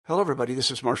Hello, everybody. This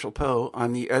is Marshall Poe.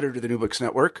 I'm the editor of the New Books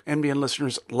Network. NBN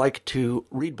listeners like to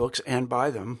read books and buy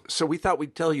them. So we thought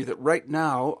we'd tell you that right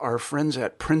now, our friends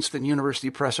at Princeton University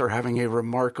Press are having a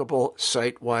remarkable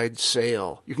site-wide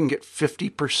sale. You can get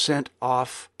 50%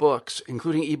 off books,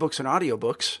 including ebooks and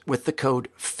audiobooks, with the code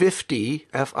 50,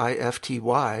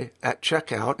 F-I-F-T-Y, at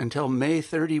checkout until May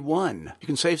 31. You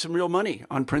can save some real money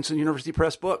on Princeton University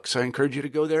Press books. I encourage you to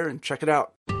go there and check it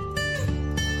out.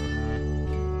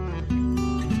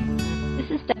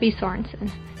 This is Debbie Sorensen.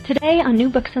 Today on New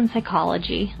Books in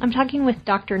Psychology, I'm talking with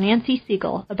Dr. Nancy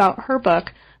Siegel about her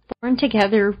book, Born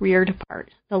Together, Reared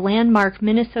Apart, the landmark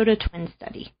Minnesota Twin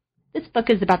Study. This book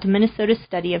is about the Minnesota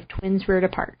study of twins reared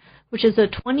apart, which is a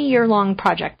 20-year-long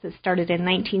project that started in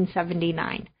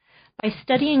 1979. By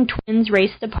studying twins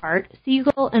raised apart,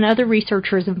 Siegel and other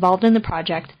researchers involved in the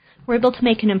project were able to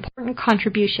make an important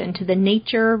contribution to the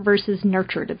nature versus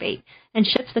nurture debate and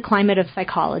shift the climate of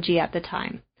psychology at the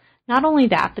time. Not only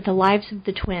that, but the lives of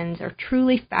the twins are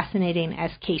truly fascinating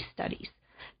as case studies.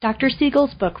 Dr.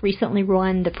 Siegel's book recently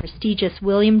won the prestigious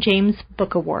William James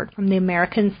Book Award from the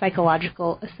American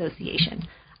Psychological Association.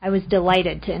 I was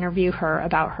delighted to interview her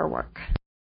about her work.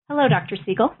 Hello, Dr.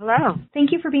 Siegel. Hello.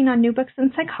 Thank you for being on New Books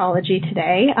in Psychology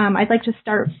today. I'd like to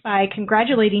start by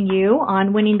congratulating you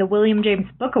on winning the William James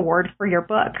Book Award for your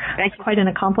book. Thank you. Quite an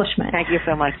accomplishment. Thank you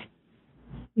so much.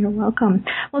 You're welcome.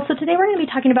 Well, so today we're going to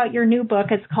be talking about your new book.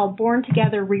 It's called Born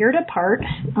Together, Reared Apart,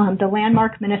 the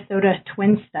landmark Minnesota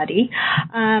Twin Study.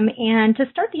 And to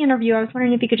start the interview, I was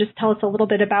wondering if you could just tell us a little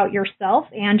bit about yourself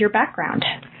and your background.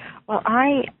 Well,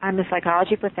 I'm a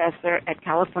psychology professor at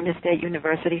California State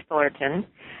University, Fullerton.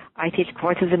 I teach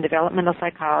courses in developmental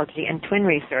psychology and twin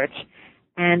research.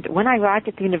 And when I arrived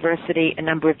at the university a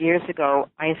number of years ago,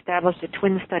 I established a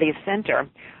Twin Studies Center,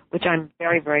 which I'm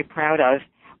very, very proud of.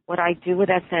 What I do with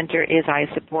that center is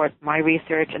I support my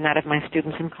research and that of my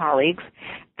students and colleagues,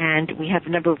 and we have a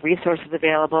number of resources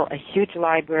available, a huge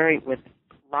library with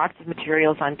lots of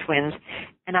materials on twins,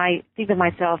 and I think of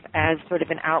myself as sort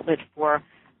of an outlet for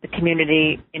the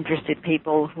community, interested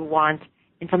people who want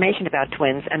information about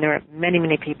twins, and there are many,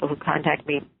 many people who contact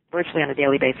me virtually on a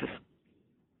daily basis.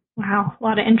 Wow, a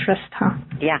lot of interest, huh?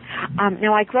 Yeah.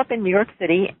 Now, I grew up in New York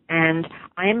City, and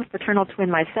I am a fraternal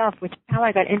twin myself, which is how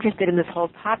I got interested in this whole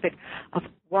topic of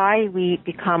why we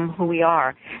become who we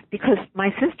are. Because my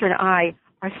sister and I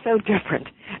are so different.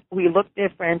 We look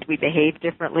different, we behave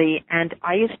differently, and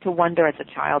I used to wonder as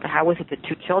a child, how was it that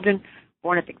two children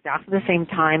born at exactly the same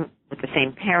time with the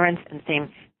same parents and same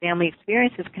family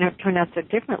experiences can turn out so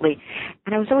differently.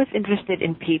 And I was always interested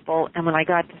in people, and when I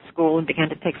got to school and began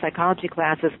to take psychology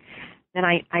classes, then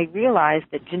I realized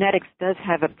that genetics does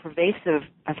have a pervasive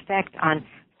effect on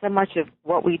so much of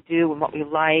what we do and what we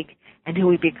like and who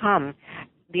we become.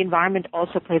 The environment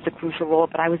also plays a crucial role,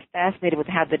 but I was fascinated with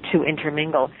how the two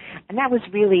intermingle. And that was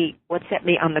really what set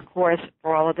me on the course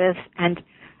for all of this. And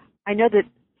I know that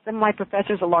some of my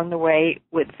professors along the way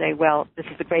would say, well, this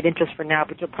is a great interest for now,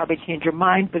 but you'll probably change your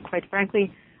mind. But quite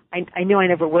frankly, I knew I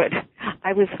never would.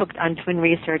 I was hooked on twin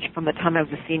research from the time I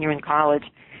was a senior in college.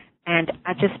 And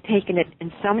I've just taken it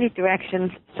in so many directions.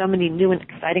 So many new and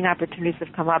exciting opportunities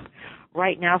have come up.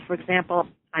 Right now, for example,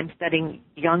 I'm studying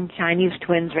young Chinese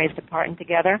twins raised apart and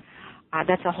together.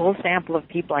 That's a whole sample of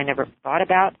people I never thought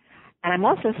about. And I'm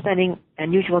also studying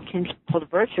unusual kinship called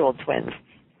virtual twins.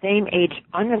 Same age,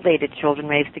 unrelated children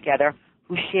raised together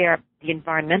who share the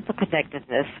environmental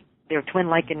connectedness. They're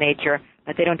twin-like in nature,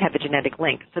 but they don't have a genetic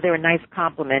link. So they're a nice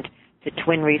complement to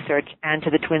twin research and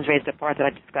to the twins raised apart that I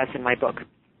discuss in my book.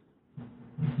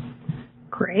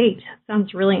 Great.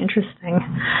 Sounds really interesting.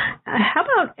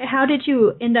 How did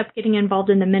you end up getting involved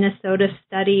in the Minnesota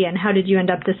study, and how did you end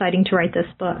up deciding to write this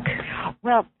book?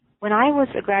 Well, when I was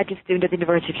a graduate student at the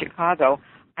University of Chicago,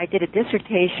 I did a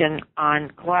dissertation on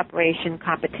cooperation,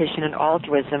 competition, and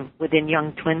altruism within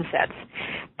young twin sets.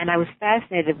 And I was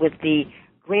fascinated with the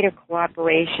greater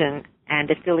cooperation and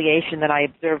affiliation that I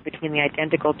observed between the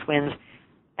identical twins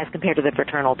as compared to the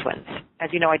fraternal twins. As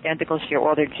you know, identicals share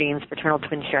all their genes. Fraternal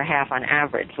twins share half on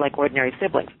average, like ordinary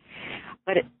siblings.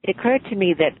 But it occurred to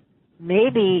me that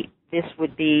maybe this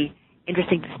would be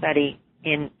interesting to study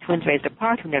in twins raised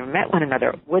apart who never met one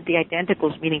another. Would the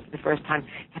identicals, meeting for the first time,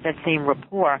 have that same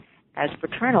rapport as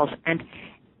fraternals? And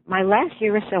my last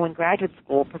year or so in graduate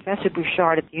school, Professor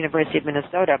Bouchard at the University of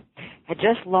Minnesota had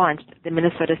just launched the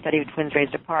Minnesota study of twins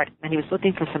raised apart, and he was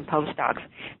looking for some postdocs.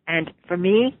 And for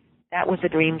me, that was a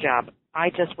dream job.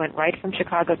 I just went right from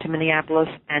Chicago to Minneapolis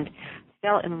and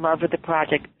fell in love with the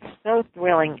project. So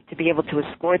thrilling to be able to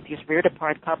escort these reared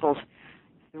apart couples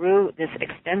through this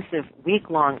extensive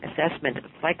week-long assessment of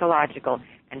psychological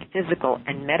and physical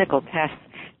and medical tests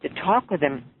to talk with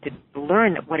them, to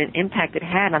learn what an impact it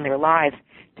had on their lives,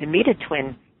 to meet a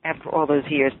twin after all those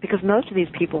years, because most of these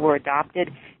people were adopted,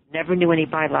 never knew any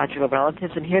biological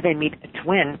relatives, and here they meet a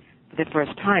twin for the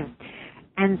first time.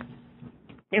 And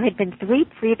there had been 3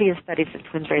 previous studies of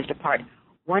twins raised apart,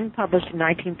 one published in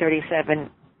 1937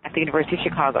 at the University of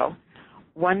Chicago,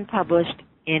 one published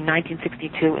in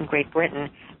 1962 in Great Britain,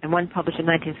 and one published in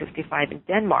 1965 in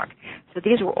Denmark. So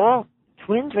these were all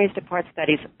twins raised apart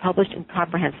studies published in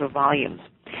comprehensive volumes.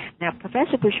 Now,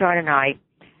 Professor Bouchard and I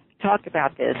talked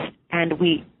about this, and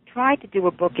we tried to do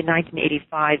a book in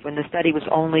 1985 when the study was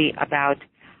only about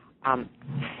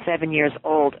 7 years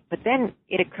old. But then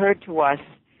it occurred to us,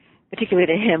 particularly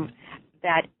to him,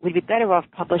 that we'd be better off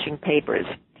publishing papers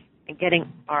and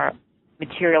getting our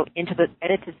material into the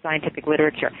edited scientific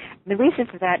literature. And the reason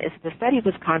for that is the study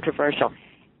was controversial.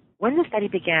 When the study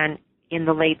began in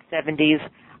the late 70s,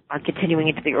 continuing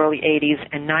into the early 80s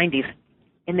and 90s,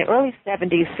 in the early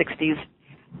 70s, 60s,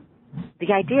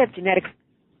 the idea of genetics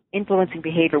influencing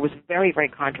behavior was very, very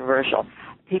controversial.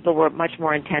 People were much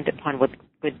more intent upon what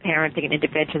good parenting and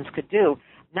interventions could do.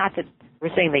 Not that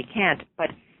we're saying they can't, but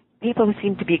people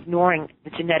seemed to be ignoring the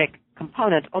genetic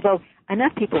component, although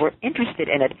enough people were interested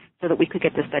in it so that we could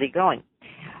get the study going.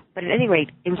 But at any rate,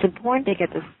 it was important to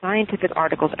get the scientific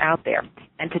articles out there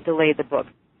and to delay the book.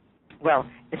 Well,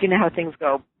 as you know how things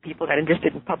go, people got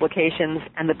interested in publications,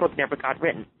 and the book never got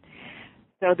written.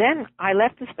 So then I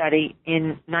left the study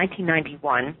in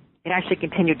 1991. It actually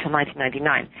continued till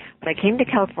 1999. But I came to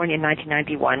California in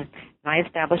 1991, and I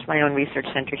established my own research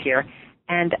center here.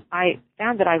 And I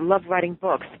found that I loved writing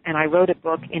books, and I wrote a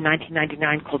book in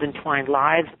 1999 called Entwined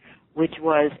Lives, which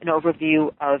was an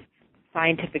overview of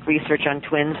scientific research on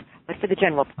twins, but for the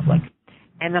general public.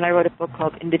 And then I wrote a book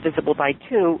called Indivisible by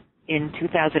Two in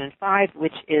 2005,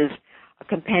 which is a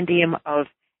compendium of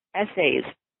essays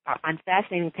on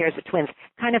fascinating pairs of twins,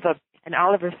 kind of an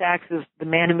Oliver Sacks's The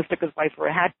Man Who Mistook His Wife for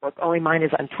a Hat book, only mine is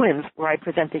on twins, where I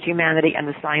present the humanity and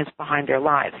the science behind their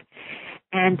lives.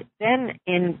 And then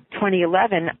in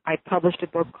 2011, I published a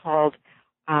book called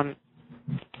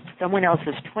Someone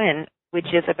Else's Twin, which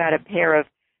is about a pair of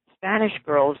Spanish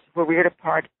girls who were reared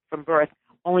apart from birth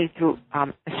only through a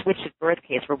switched at birth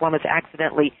case where one was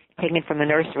accidentally taken from the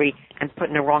nursery and put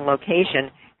in a wrong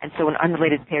location, and so an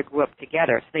unrelated pair grew up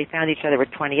together. So they found each other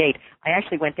at 28. I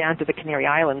actually went down to the Canary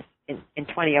Islands in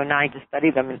 2009 to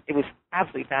study them, and it was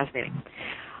absolutely fascinating.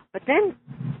 But then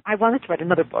I wanted to write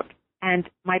another book, and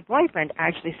my boyfriend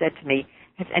actually said to me,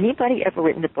 has anybody ever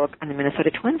written a book on the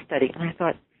Minnesota Twin study? And I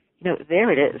thought,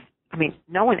 there it is. I mean,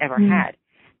 no one ever had.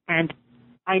 And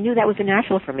I knew that was a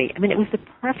natural for me. I mean, it was the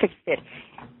perfect fit.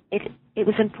 It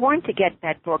was important to get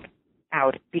that book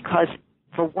out because,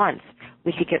 for once,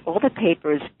 we could get all the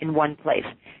papers in one place.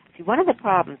 See, one of the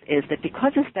problems is that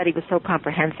because the study was so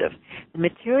comprehensive, the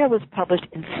material was published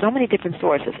in so many different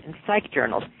sources, in psych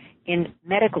journals, in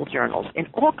medical journals, in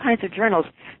all kinds of journals,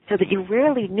 so that you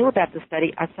rarely knew about the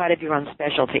study outside of your own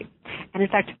specialty. And in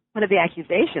fact, one of the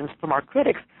accusations from our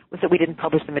critics was that we didn't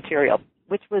publish the material,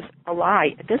 which was a lie.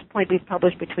 At this point, we've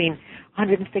published between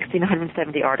 160 and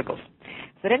 170 articles.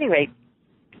 So at any rate,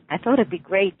 I thought it'd be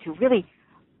great to really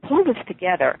pull this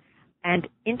together and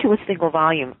into a single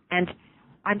volume. And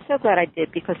I'm so glad I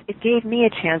did, because it gave me a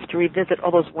chance to revisit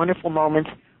all those wonderful moments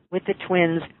with the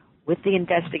twins, with the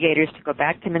investigators, to go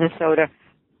back to Minnesota,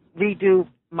 redo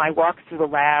my walks through the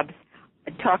labs,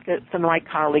 and talk to some of my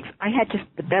colleagues. I had just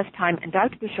the best time, and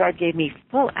Dr. Bouchard gave me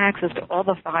full access to all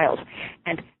the files.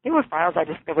 And there were files I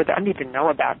discovered that I didn't even know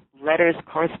about, letters,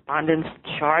 correspondence,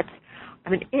 charts. I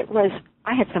mean,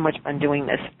 I had so much fun doing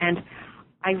this. And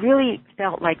I really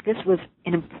felt like this was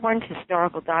an important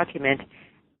historical document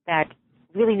that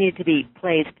really needed to be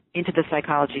placed into the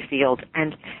psychology field,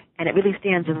 and it really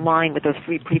stands in line with those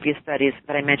 3 previous studies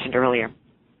that I mentioned earlier.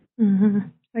 Mm-hmm.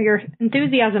 Well, your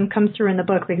enthusiasm comes through in the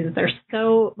book because there's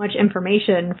so much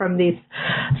information from these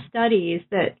studies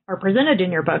that are presented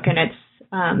in your book, and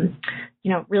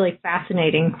it's really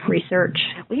fascinating research.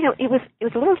 Well, it was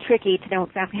a little tricky to know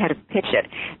exactly how to pitch it,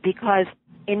 because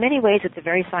in many ways it's a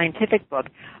very scientific book,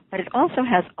 but it also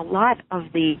has a lot of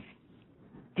the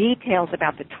details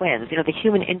about the twins, the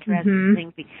human interest,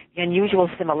 the unusual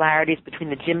similarities between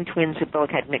the Jim twins, who both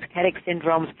had mixed headache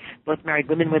syndromes, both married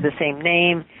women with the same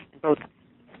name, and both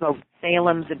smoked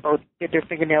Salems, and both did their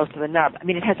fingernails to the nub. I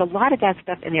mean, it has a lot of that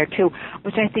stuff in there, too,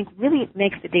 which I think really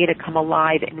makes the data come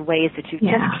alive in ways that you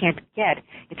just can't get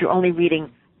if you're only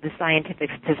reading the scientific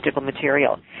statistical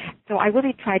material. So I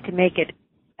really tried to make it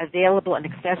available and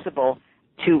accessible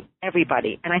to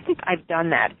everybody, and I think I've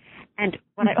done that. And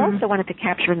what I also wanted to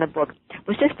capture in the book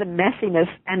was just the messiness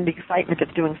and the excitement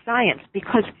of doing science,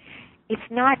 because it's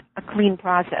not a clean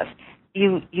process.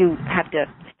 You have to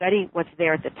study what's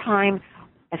there at the time.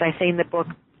 As I say in the book,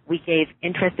 we gave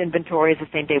interest inventories the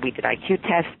same day we did IQ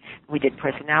tests. We did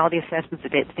personality assessments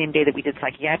the same day that we did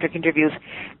psychiatric interviews.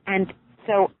 And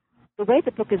so the way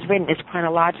the book is written is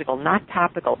chronological, not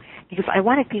topical, because I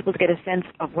wanted people to get a sense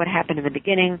of what happened in the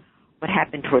beginning, what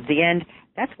happened towards the end.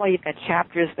 That's why you've got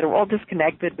chapters that are all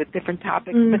disconnected with different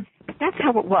topics, but that's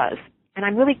how it was. And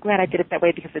I'm really glad I did it that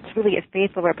way because it's really a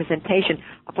faithful representation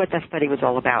of what that study was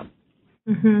all about.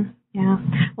 Yeah.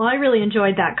 Well, I really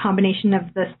enjoyed that combination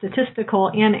of the statistical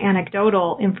and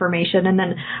anecdotal information. And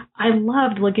then I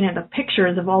loved looking at the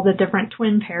pictures of all the different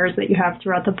twin pairs that you have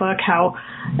throughout the book, how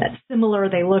similar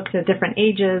they looked at different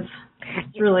ages.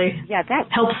 It's really that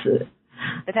helps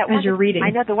as you're reading.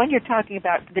 I know the one you're talking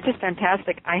about, they're just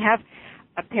fantastic. I have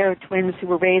a pair of twins who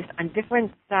were raised on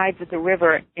different sides of the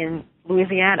river in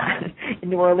Louisiana, in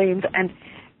New Orleans, and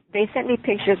they sent me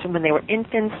pictures from when they were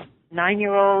infants,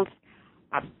 9-year-olds,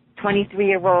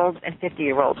 23-year-olds, and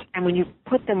 50-year-olds. And when you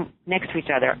put them next to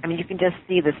each other, I mean, you can just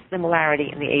see the similarity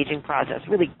in the aging process.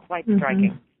 Really quite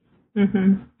striking.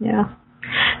 Yeah.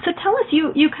 So tell us,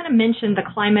 you kind of mentioned the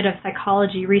climate of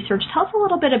psychology research. Tell us a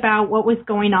little bit about what was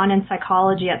going on in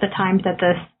psychology at the time that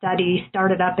the study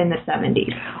started up in the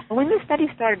 70s. Well, when the study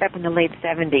started up in the late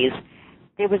 70s,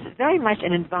 there was very much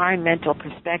an environmental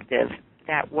perspective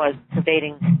that was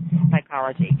pervading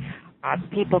psychology.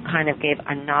 People kind of gave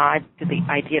a nod to the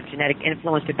idea of genetic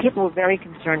influence, but people were very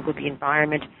concerned with the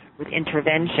environment, with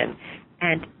intervention,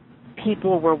 and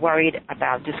people were worried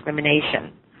about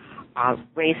discrimination,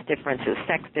 race differences,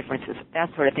 sex differences, that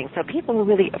sort of thing. So people were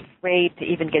really afraid to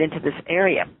even get into this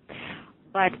area.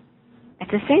 But at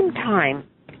the same time,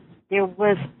 there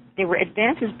were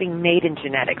advances being made in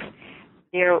genetics.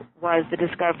 There was the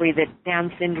discovery that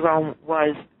Down syndrome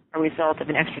was a result of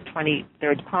an extra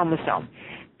 23rd chromosome.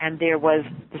 And there was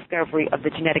discovery of the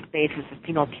genetic basis of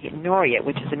phenylketonuria,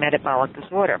 which is a metabolic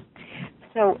disorder.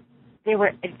 So there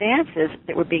were advances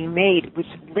that were being made which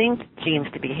linked genes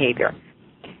to behavior.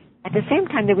 At the same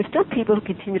time, there were still people who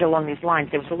continued along these lines.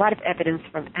 There was a lot of evidence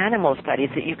from animal studies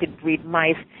that you could breed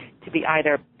mice to be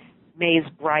either maize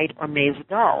bright or maize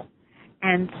dull.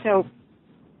 And so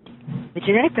the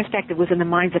genetic perspective was in the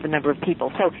minds of a number of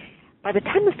people. So by the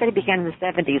time the study began in the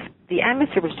 70s, the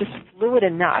atmosphere was just fluid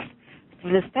enough so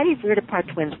the study of reared-apart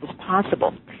twins was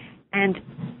possible. And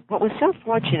what was so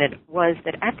fortunate was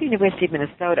that at the University of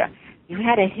Minnesota, you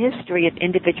had a history of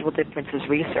individual differences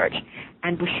research,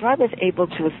 and Bouchard was able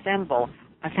to assemble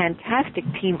a fantastic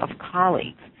team of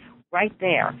colleagues right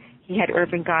there. He had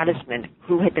Irving Gottesman,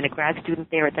 who had been a grad student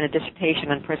there, had done a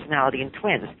dissertation on personality in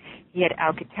twins. He had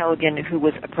Al Kettelgen, who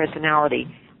was a personality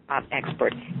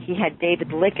expert. He had David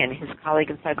Licken, his colleague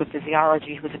in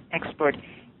psychophysiology, who was an expert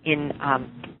in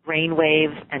brain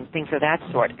waves and things of that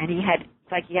sort. And he had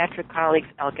psychiatric colleagues,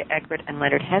 Elke Eckert and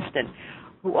Leonard Heston,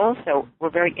 who also were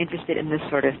very interested in this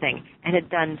sort of thing and had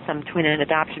done some twin and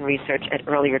adoption research at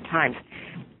earlier times.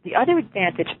 The other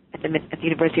advantage at the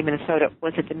University of Minnesota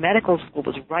was that the medical school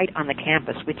was right on the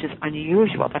campus, which is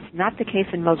unusual. That's not the case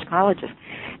in most colleges.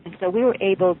 And so we were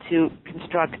able to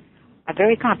construct a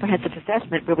very comprehensive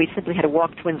assessment where we simply had to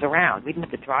walk twins around. We didn't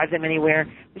have to drive them anywhere.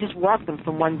 We just walked them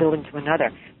from one building to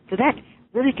another. So that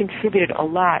really contributed a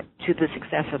lot to the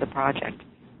success of the project.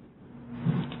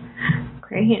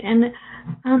 Great. And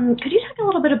could you talk a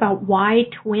little bit about why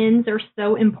twins are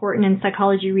so important in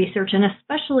psychology research, and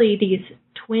especially these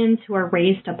twins who are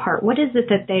raised apart? What is it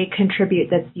that they contribute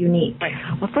that's unique? Right.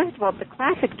 Well, first of all, the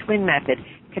classic twin method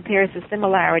compares the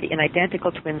similarity in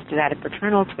identical twins to that of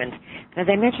fraternal twins. And as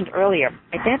I mentioned earlier,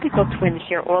 identical twins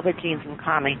share all their genes in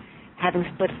common, having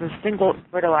split from a single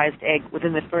fertilized egg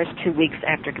within the first 2 weeks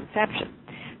after conception.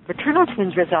 Fraternal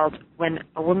twins result when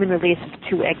a woman releases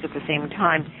 2 eggs at the same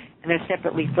time, and they're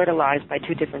separately fertilized by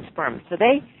 2 different sperms. So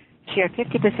they share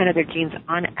 50% of their genes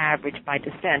on average by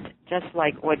descent, just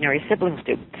like ordinary siblings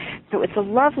do. So it's a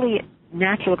lovely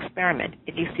natural experiment.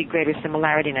 If you see greater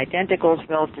similarity in identicals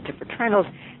relative to fraternals,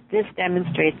 this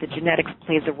demonstrates that genetics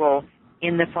plays a role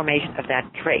in the formation of that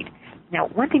trait. Now,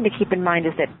 one thing to keep in mind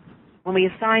is that when we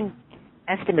assign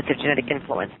estimates of genetic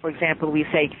influence, for example, we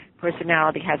say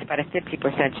personality has about a 50%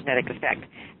 genetic effect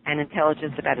and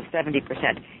intelligence about a 70%.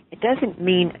 It doesn't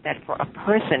mean that for a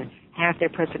person, half their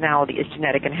personality is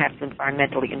genetic and half is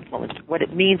environmentally influenced. What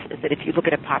it means is that if you look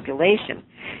at a population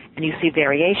and you see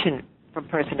variation from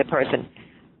person to person,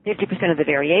 50% of the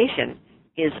variation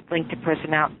is linked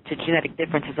to genetic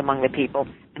differences among the people,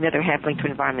 and the other half linked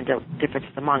to environmental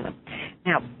differences among them.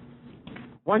 Now,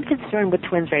 one concern with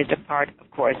twins raised apart, of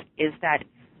course, is that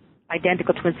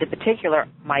identical twins in particular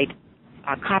might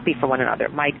copy for one another,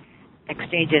 might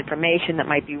exchange information that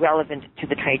might be relevant to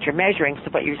the trait you're measuring.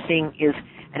 So what you're seeing is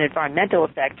an environmental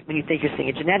effect when you think you're seeing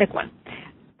a genetic one.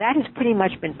 That has pretty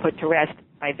much been put to rest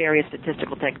by various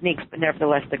statistical techniques, but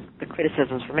nevertheless the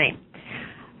criticisms remain.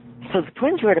 So the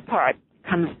twins reared apart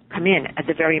come in as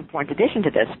a very important addition to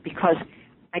this, because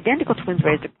identical twins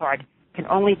raised apart can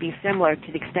only be similar to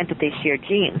the extent that they share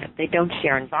genes. They don't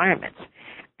share environments.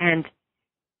 And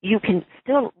you can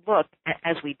still look,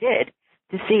 as we did,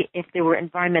 to see if there were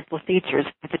environmental features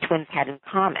that the twins had in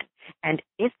common. And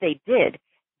if they did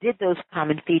those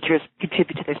common features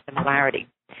contribute to their similarity?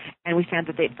 And we found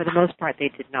that for the most part,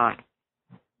 they did not.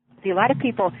 See, a lot of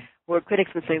people who are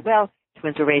critics would say, well,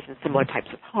 twins are raised in similar types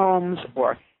of homes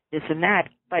or this and that.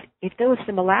 But if those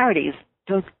similarities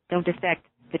don't affect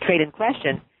the trait in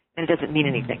question, then it doesn't mean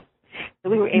anything. So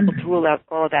we were able to rule out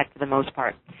all of that for the most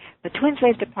part. The twins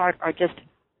raised apart are just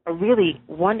a really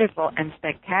wonderful and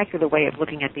spectacular way of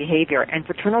looking at behavior. And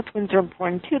fraternal twins are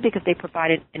important, too, because they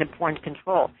provide an important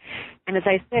control. And as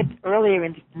I said earlier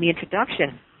in the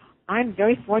introduction, I'm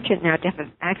very fortunate now to have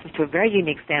access to a very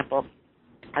unique sample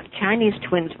of Chinese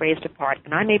twins raised apart,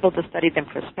 and I'm able to study them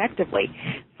prospectively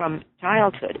from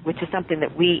childhood, which is something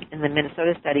that we in the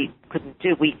Minnesota study couldn't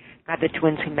do. We got the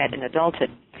twins who met in adulthood.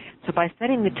 So by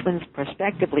studying the twins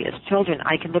prospectively as children,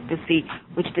 I can look to see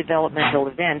which developmental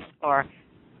events are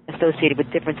associated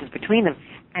with differences between them.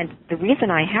 And the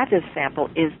reason I have this sample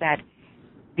is that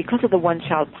because of the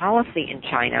one-child policy in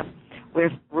China, where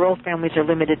rural families are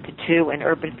limited to 2 and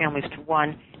urban families to 1,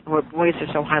 and where boys are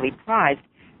so highly prized,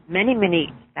 many,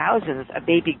 many thousands of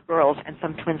baby girls, and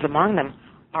some twins among them,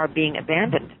 are being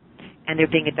abandoned. And they're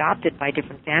being adopted by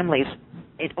different families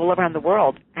all around the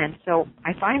world. And so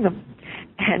I find them,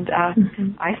 and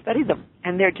I study them.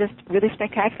 And they're just really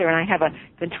spectacular. And I have a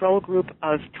control group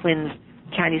of twins,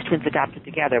 Chinese twins adopted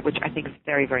together, which I think is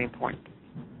very, very important.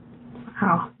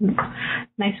 Wow.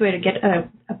 Nice way to get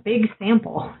a big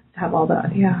sample to have all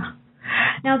that, yeah.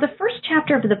 Now, the first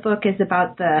chapter of the book is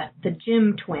about the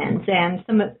Jim twins and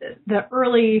some of the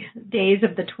early days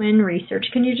of the twin research.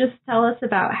 Can you just tell us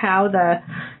about how the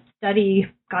study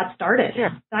got started? Sure.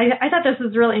 I thought this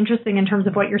was really interesting in terms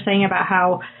of what you're saying about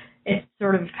how it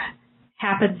sort of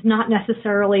happens not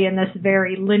necessarily in this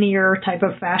very linear type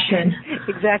of fashion.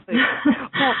 Exactly.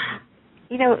 Well,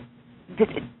 you know,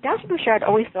 Dr. Bouchard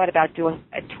always thought about doing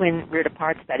a twin reared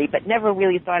apart study, but never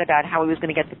really thought about how he was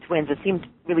going to get the twins. It seemed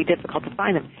really difficult to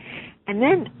find them. And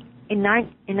then in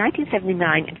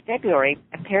 1979, in February,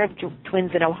 a pair of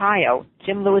twins in Ohio,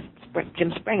 Jim Lewis,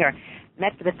 Jim Springer,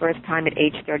 met for the first time at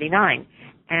age 39.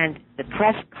 And the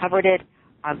press covered it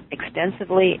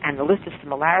extensively, and the list of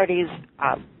similarities,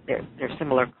 their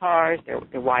similar cars,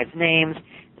 their wives' names,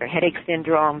 their headache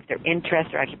syndromes, their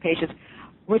interests, their occupations,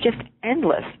 were just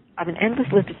endless, of an endless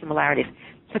list of similarities.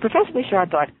 So Professor Bouchard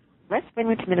thought, let's bring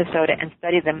them to Minnesota and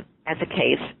study them as a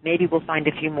case. Maybe we'll find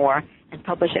a few more and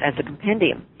publish it as a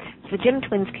compendium. So the Jim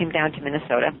twins came down to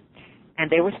Minnesota,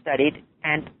 and they were studied,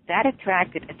 and that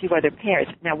attracted a few other pairs.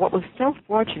 Now, what was so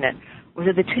fortunate was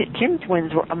that the Jim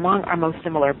twins were among our most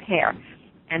similar pair,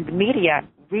 and the media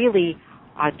really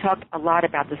talked a lot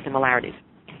about the similarities.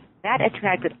 That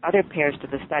attracted other pairs to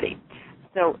the study.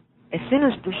 So as soon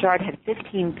as Bouchard had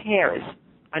 15 pairs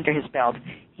under his belt,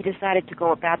 he decided to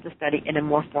go about the study in a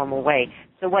more formal way.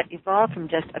 So what evolved from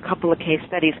just a couple of case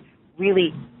studies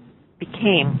really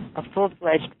became a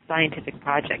full-fledged scientific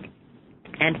project.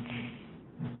 And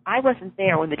I wasn't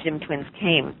there when the Jim twins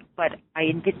came, but I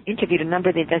interviewed a number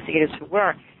of the investigators who were,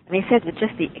 and they said that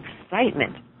just the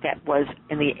excitement that was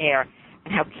in the air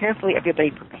and how carefully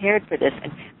everybody prepared for this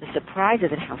and the surprises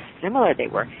and how similar they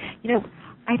were. You know,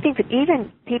 I think that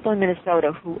even people in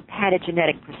Minnesota who had a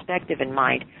genetic perspective in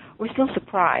mind were still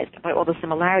surprised by all the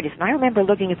similarities. And I remember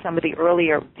looking at some of the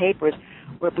earlier papers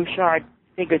where Bouchard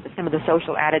figured that some of the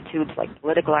social attitudes, like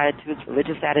political attitudes,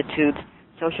 religious attitudes,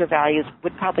 social values,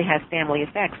 would probably have family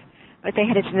effects. But they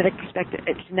had a genetic perspective,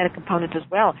 a genetic component as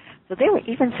well. So there were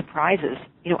even surprises,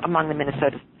 you know, among the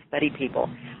Minnesota study people.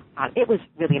 It was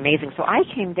really amazing. So I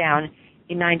came down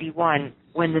in 91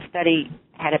 when the study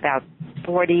had about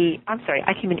 40,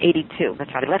 I came in 82.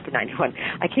 That's right, I left in 91.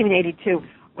 I came in 82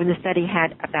 when the study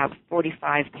had about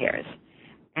 45 pairs.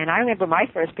 And I remember my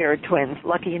first pair of twins,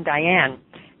 Lucky and Diane,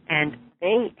 and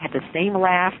they had the same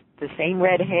laugh, the same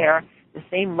red hair, the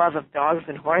same love of dogs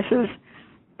and horses.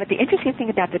 But the interesting thing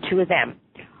about the two of them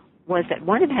was that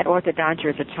one had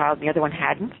orthodontia as a child and the other one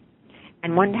hadn't.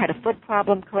 And one had a foot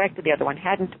problem corrected, the other one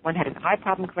hadn't. One had an eye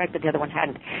problem corrected, the other one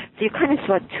hadn't. So you kind of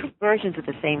saw two versions of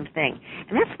the same thing.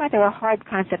 And that's why they're a hard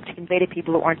concept to convey to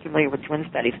people who aren't familiar with twin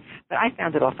studies. But I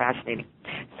found it all fascinating.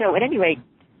 So at any rate,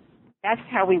 that's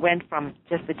how we went from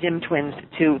just the gym twins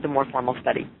to the more formal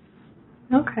study.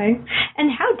 Okay. And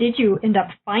how did you end up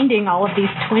finding all of these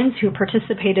twins who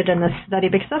participated in this study?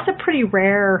 Because that's a pretty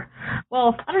rare,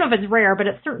 well, I don't know if it's rare, but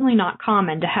it's certainly not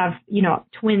common to have,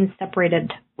 twins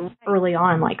separated early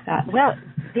on like that. Well,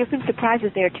 there have been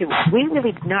surprises there, too. We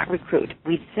really did not recruit.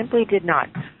 We simply did not.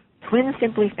 Twins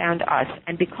simply found us,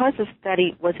 and because the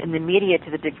study was in the media to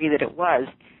the degree that it was,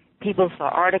 people saw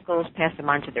articles, passed them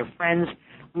on to their friends.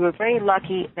 We were very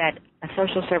lucky that a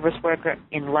social service worker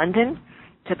in London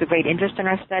took a great interest in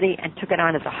our study and took it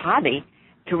on as a hobby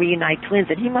to reunite twins,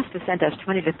 and he must have sent us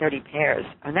 20 to 30 pairs,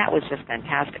 and that was just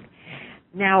fantastic.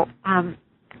 Now,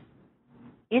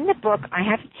 in the book, I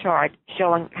have a chart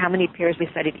showing how many pairs we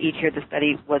studied each year the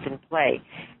study was in play,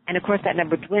 and of course that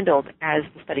number dwindled as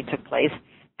the study took place,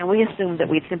 and we assumed that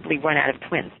we'd simply run out of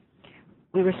twins.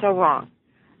 We were so wrong,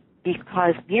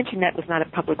 because the internet was not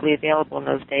publicly available in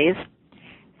those days.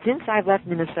 Since I've left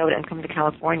Minnesota and come to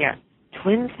California,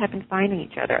 twins have been finding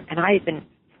each other, and I've been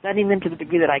studying them to the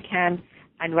degree that I can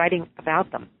and writing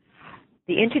about them.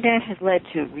 The internet has led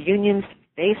to reunions,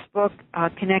 Facebook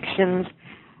connections.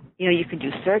 You can do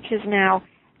searches now.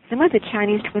 Some of the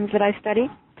Chinese twins that I study,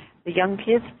 the young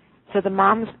kids, so the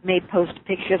moms may post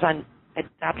pictures on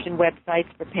adoption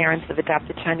websites for parents of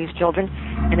adopted Chinese children,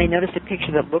 and they notice a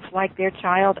picture that looks like their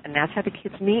child, and that's how the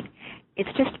kids meet. It's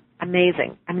just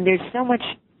amazing. I mean, there's so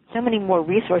many more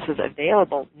resources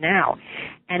available now,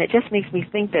 and it just makes me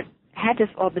think that had this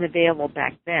all been available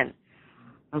back then,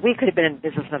 we could have been in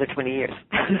business another 20 years.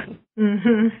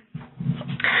 Mm-hmm.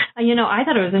 I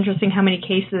thought it was interesting how many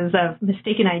cases of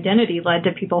mistaken identity led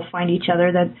to people find each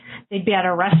other, that they'd be at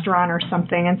a restaurant or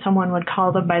something and someone would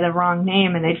call them by the wrong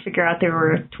name and they'd figure out they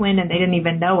were a twin and they didn't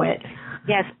even know it.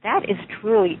 Yes, that is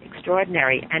truly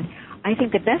extraordinary. And I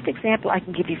think the best example I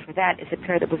can give you for that is a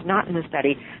pair that was not in the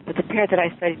study, but the pair that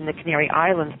I studied in the Canary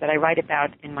Islands that I write about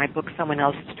in my book, Someone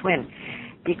Else's Twin,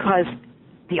 because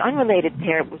the unrelated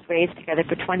pair was raised together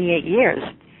for 28 years,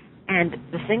 and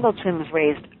the single twin was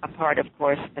raised apart, of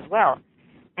course, as well.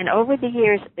 And over the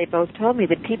years, they both told me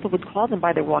that people would call them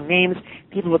by their wrong names,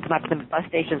 people would come up to them at bus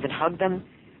stations and hug them,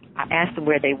 ask them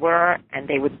where they were, and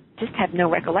they would just have no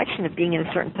recollection of being in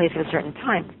a certain place at a certain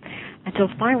time. Until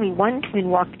finally one twin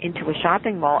walked into a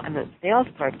shopping mall and the sales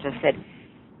clerk just said,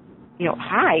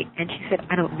 hi, and she said,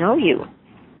 I don't know you.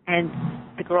 And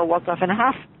the girl walked off in a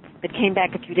huff, but came back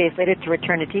a few days later to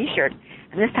return a T-shirt.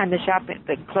 And this time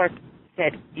the clerk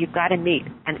said, you've got to meet.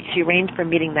 And she arranged for a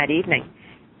meeting that evening.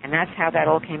 And that's how that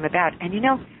all came about. And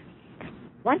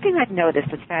one thing I've noticed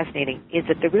that's fascinating is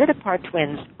that the related apart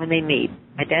twins, when they meet,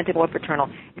 identical or fraternal,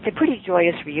 it's a pretty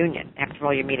joyous reunion. After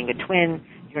all, you're meeting a twin,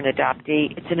 you're an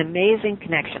adoptee. It's an amazing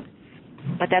connection.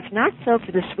 But that's not so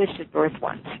for the switched at birth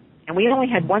ones. And we only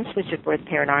had one switched at birth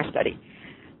pair in our study.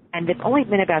 And there've only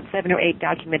been about 7 or 8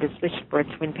 documented switched at birth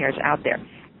twin pairs out there.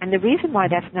 And the reason why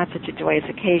that's not such a joyous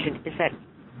occasion is that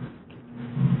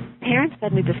parents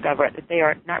suddenly discover that they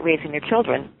are not raising their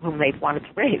children whom they've wanted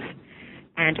to raise.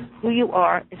 And who you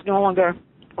are is no longer,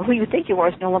 or who you think you are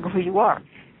is no longer who you are.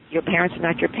 Your parents are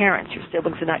not your parents. Your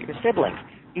siblings are not your siblings.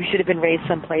 You should have been raised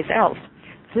someplace else.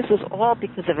 So this was all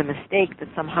because of a mistake that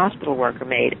some hospital worker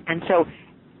made. And so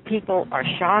people are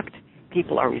shocked.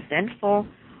 People are resentful.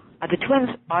 The twins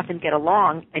often get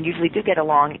along, and usually do get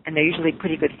along, and they're usually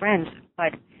pretty good friends.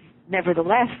 But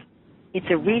nevertheless, it's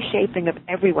a reshaping of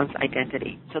everyone's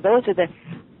identity. So those are the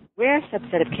rare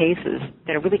subset of cases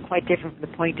that are really quite different from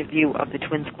the point of view of the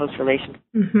twins' close relation.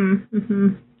 Mm-hmm, mm-hmm.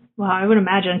 Well, I would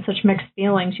imagine such mixed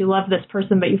feelings. You love this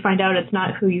person, but you find out it's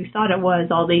not who you thought it was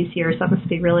all these years. That must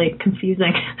be really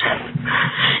confusing.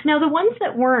 Now, the ones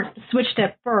that weren't switched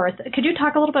at birth, could you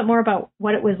talk a little bit more about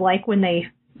what it was like when they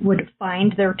would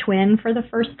find their twin for the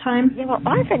first time? Yeah, well,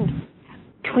 often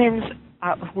twins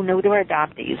who know they're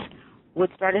adoptees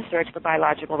would start a search for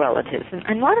biological relatives.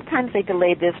 And a lot of times they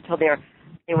delayed this till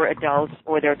they were adults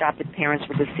or their adopted parents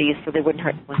were deceased so they wouldn't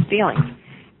hurt anyone's feelings.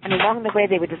 And along the way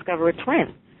they would discover a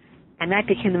twin. And that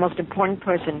became the most important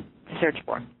person to search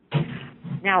for.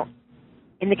 Now,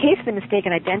 in the case of the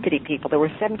mistaken identity people, there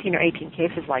were 17 or 18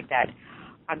 cases like that.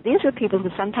 These were people who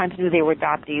sometimes knew they were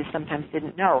adoptees, sometimes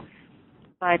didn't know.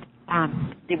 But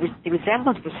the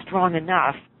resemblance was strong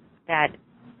enough that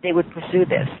they would pursue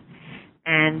this.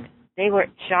 And they were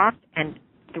shocked and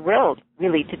thrilled,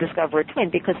 really, to discover a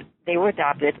twin because they were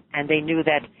adopted and they knew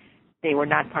that they were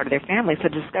not part of their family. So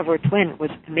to discover a twin was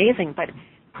amazing. But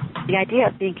the idea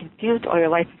of being confused all your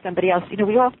life with somebody else,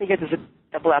 we all figure there's a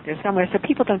double out there somewhere, so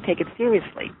people don't take it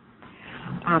seriously.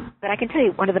 But I can tell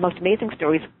you one of the most amazing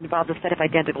stories involved a set of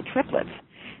identical triplets.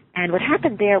 And what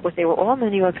happened there was they were all in the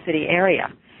New York City area.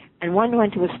 and one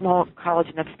went to a small college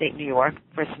in upstate New York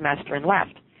for a semester and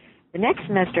left. The next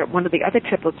semester, one of the other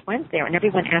triplets went there, and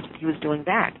everyone asked what he was doing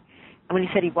back. And when he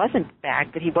said he wasn't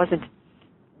back, that he wasn't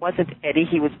Eddie,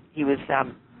 he was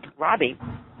Robbie,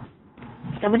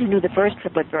 someone who knew the first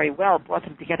triplet very well brought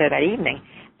them together that evening.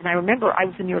 And I remember I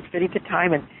was in New York City at the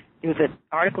time, and there was an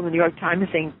article in the New York Times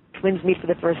saying twins meet for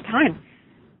the first time.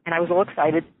 And I was all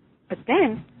excited. But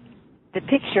then the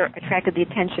picture attracted the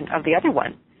attention of the other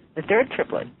one, the third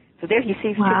triplet. So there he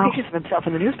sees two pictures of himself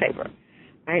in the newspaper,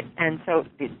 right? And so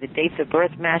the dates of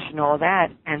birth matched and all of that,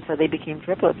 and so they became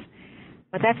triplets.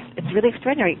 But it's really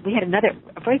extraordinary. We had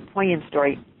a very poignant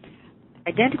story.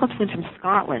 Identical twins from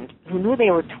Scotland who knew they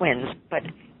were twins, but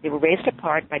they were raised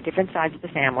apart by different sides of the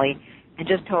family and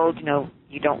just told,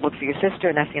 you don't look for your sister,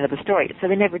 and that's the end of the story. So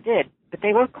they never did. But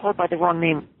they were called by the wrong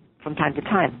name from time to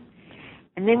time.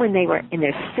 And then when they were in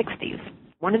their 60s,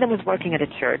 one of them was working at a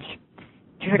church.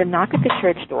 She heard a knock at the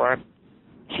church door.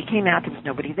 She came out. There was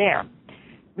nobody there.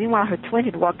 Meanwhile, her twin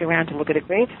had walked around to look at a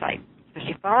gravesite. So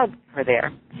she followed her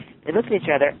there. They looked at each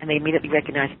other, and they immediately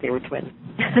recognized that they were twins.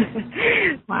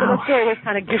 Wow. So the story was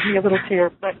kind of giving me a little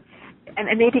tear.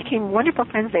 And they became wonderful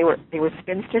friends. They were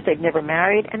spinsters. They'd never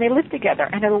married, and they lived together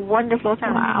and had a wonderful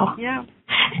time. Wow. Yeah.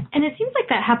 And it seems like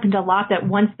that happened a lot, that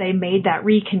once they made that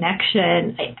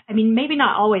reconnection, I mean, maybe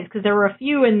not always, because there were a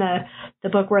few in the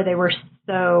book where there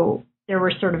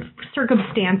were sort of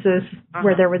circumstances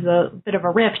where there was a bit of a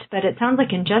rift, but it sounds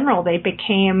like in general they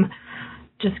became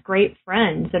just great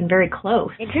friends and very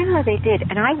close. In general, they did,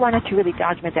 and I wanted to really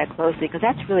document that closely because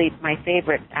that's really my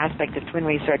favorite aspect of twin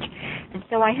research. And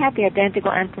so I had the identical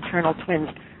and fraternal twins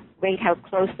rate how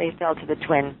close they felt to the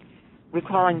twin,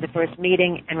 recalling the first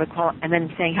meeting and then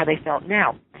saying how they felt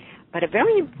now. But a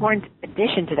very important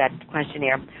addition to that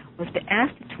questionnaire was to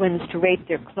ask the twins to rate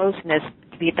their closeness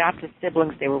to the adoptive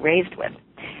siblings they were raised with.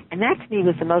 And that, to me,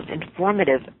 was the most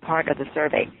informative part of the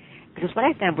survey, because what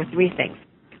I found were three things.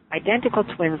 Identical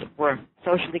twins were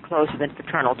socially closer than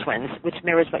fraternal twins, which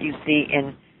mirrors what you see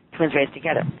in twins raised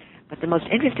together. But the most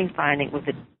interesting finding was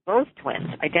that both twins,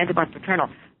 identical and fraternal,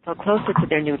 felt closer to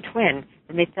their new twin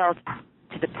than they felt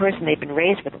to the person they've been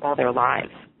raised with all their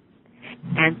lives.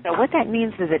 And so what that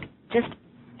means is that just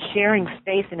sharing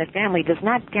space in a family does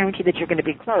not guarantee that you're going to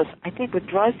be close. I think what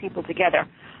draws people together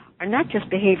are not just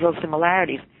behavioral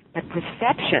similarities, but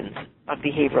perceptions of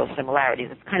behavioral similarities.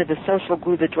 It's kind of the social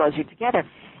glue that draws you together.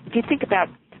 If you think about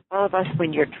all of us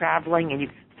when you're traveling and you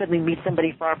suddenly meet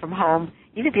somebody far from home,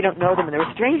 even if you don't know them and they're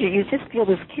a stranger, you just feel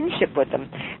this kinship with them.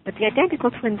 But the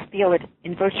identical twins feel it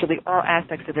in virtually all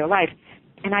aspects of their life.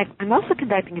 And I'm also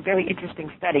conducting a very interesting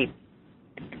study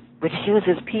which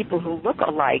uses people who look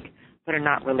alike but are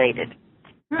not related.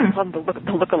 I call them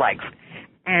the lookalikes.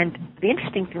 And the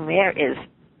interesting thing there is,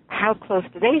 how close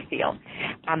do they feel?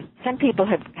 Some people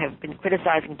have been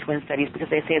criticizing twin studies because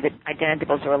they say that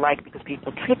identicals are alike because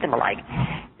people treat them alike,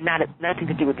 nothing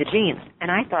to do with the genes.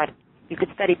 And I thought you could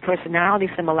study personality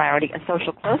similarity and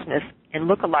social closeness in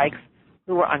lookalikes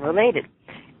who are unrelated.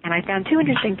 And I found two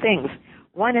interesting things.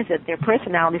 One is that their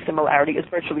personality similarity is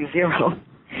virtually zero.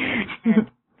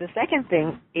 And the second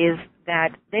thing is that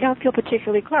they don't feel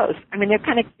particularly close. I mean, they're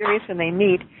kind of curious when they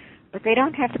meet, but they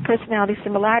don't have the personality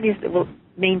similarities that will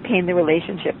maintain the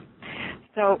relationship.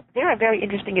 So they're a very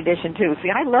interesting addition, too. See,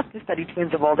 I love to study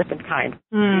twins of all different kinds,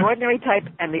 the ordinary type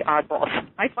and the oddballs.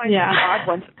 I find the odd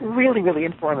ones really, really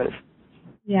informative.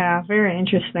 Yeah, very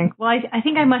interesting. Well, I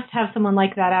think I must have someone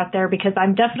like that out there, because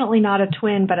I'm definitely not a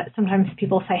twin, but sometimes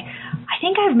people say, I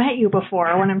think I've met you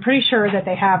before, when I'm pretty sure that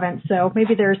they haven't. So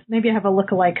maybe I have a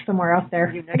lookalike somewhere out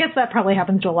there. I guess that probably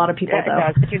happens to a lot of people, though.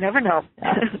 It does, but you never know.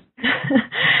 Yeah.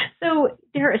 So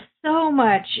there is so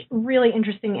much really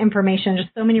interesting information, just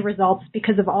so many results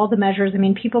because of all the measures. I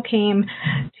mean, people came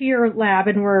to your lab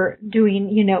and were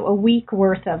doing, a week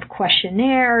worth of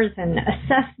questionnaires and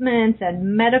assessments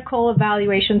and medical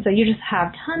evaluations. So you just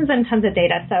have tons and tons of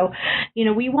data. So,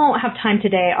 we won't have time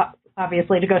today,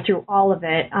 obviously, to go through all of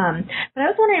it. But I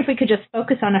was wondering if we could just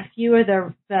focus on a few of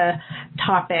the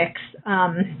topics,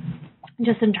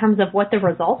 just in terms of what the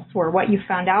results were, what you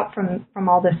found out from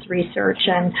all this research.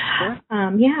 And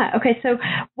okay, so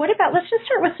let's just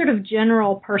start with sort of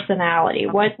general personality.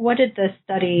 Okay. What did the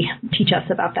study teach us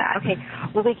about that? Okay,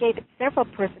 well, we gave several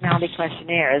personality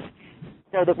questionnaires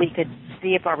so that we could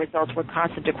see if our results were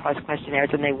constant across questionnaires,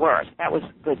 and they were. So that was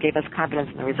good, gave us confidence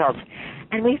in the results.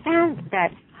 And we found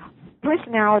that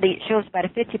personality shows about a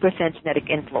 50% genetic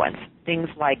influence, things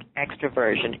like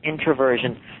extroversion,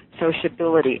 introversion,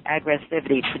 sociability,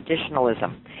 aggressivity,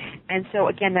 traditionalism. And so,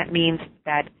 again, that means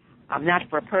that not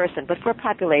for a person, but for a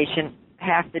population,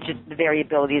 half the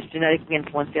variability is genetically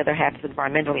influenced, the other half is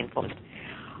environmentally influenced.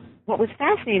 what was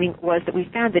fascinating was that we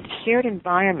found that shared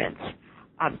environments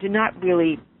do not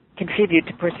really contribute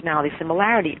to personality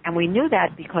similarity, and we knew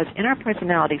that because in our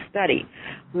personality study,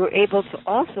 we were able to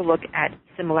also look at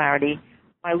similarity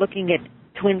by looking at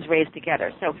twins raised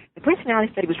together. So the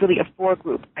personality study was really a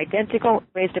four-group: identical,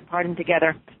 raised apart and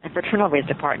together, and fraternal, raised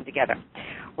apart and together.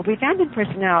 What we found in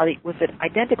personality was that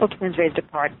identical twins raised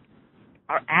apart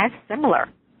are as similar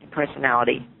in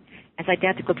personality as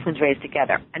identical twins raised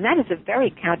together. And that is a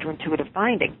very counterintuitive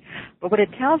finding. But what it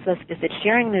tells us is that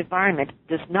sharing an environment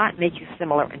does not make you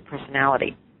similar in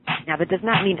personality. Now, that does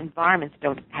not mean environments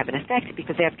don't have an effect,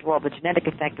 because after all, the genetic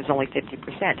effect is only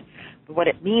 50%. But what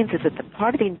it means is that the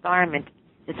part of the environment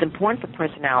that's important for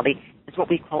personality is what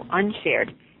we call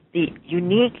unshared, the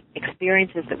unique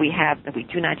experiences that we have that we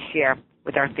do not share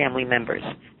with our family members.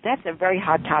 That's a very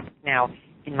hot topic now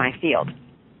in my field.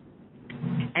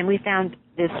 And we found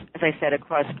this, as I said,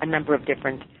 across a number of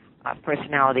different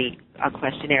personality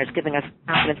questionnaires, giving us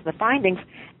confidence in the findings,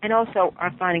 and also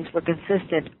our findings were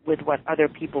consistent with what other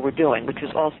people were doing, which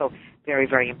was also very,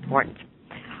 very important.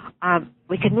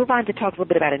 We can move on to talk a little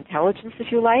bit about intelligence,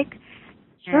 if you like.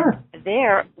 Sure. And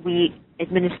there, we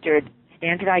administered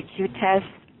standard IQ tests.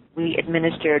 We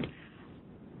administered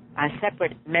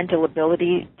separate mental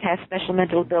ability tests, special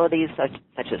mental abilities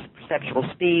such as perceptual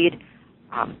speed,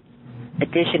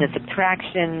 addition and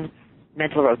subtraction,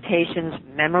 mental rotations,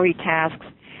 memory tasks,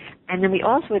 and then we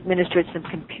also administered some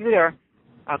computer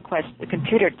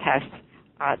tests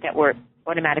that were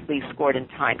automatically scored and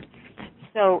timed,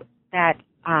 so that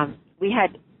we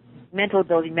had mental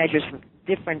ability measures from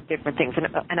different things.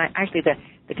 And actually,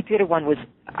 the computer one was,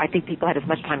 I think people had as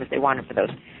much time as they wanted for those.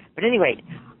 But anyway,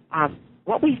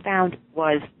 what we found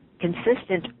was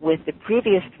consistent with the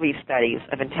previous three studies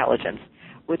of intelligence,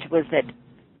 which was that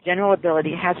general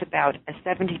ability has about a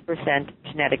 70%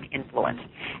 genetic influence.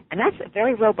 And that's a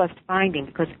very robust finding,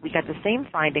 because we got the same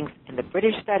findings in the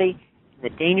British study, in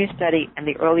the Danish study, and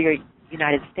the earlier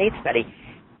United States study,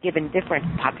 given different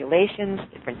populations,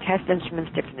 different test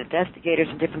instruments, different investigators,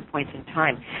 and different points in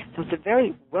time. So it's a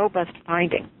very robust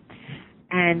finding.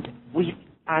 And we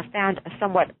found a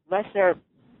somewhat lesser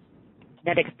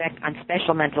genetic effect on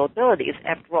special mental abilities.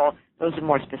 After all, those are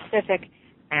more specific,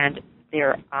 and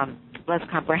they're less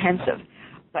comprehensive.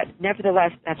 But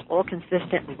nevertheless, that's all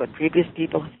consistent with what previous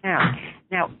people have found.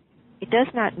 Now, it does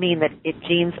not mean that if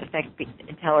genes affect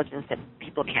intelligence that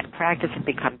people can't practice and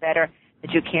become better,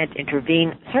 that you can't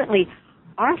intervene. Certainly,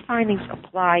 our findings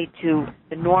apply to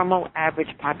the normal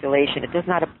average population. It does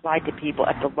not apply to people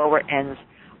at the lower ends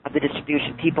of the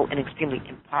distribution, people in extremely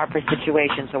impoverished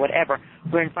situations or whatever,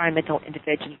 where environmental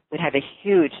intervention would have a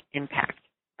huge impact,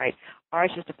 right? Ours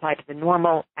just apply to the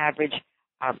normal average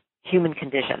human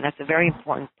condition. That's a very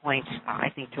important point, I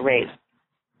think, to raise.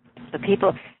 So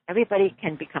everybody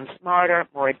can become smarter,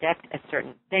 more adept at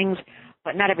certain things,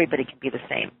 but not everybody can be the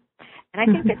same. And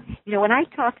I think that, when I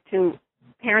talk to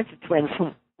parents of twins,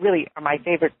 who really are my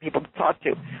favorite people to talk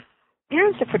to,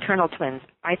 parents of fraternal twins,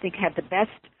 I think, have the best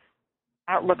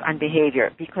outlook on behavior,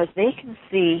 because they can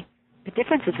see the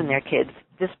differences in their kids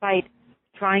despite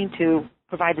trying to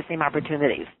provide the same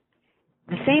opportunities.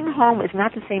 The same home is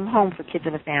not the same home for kids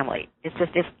in a family. It's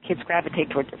just if kids gravitate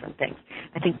toward different things.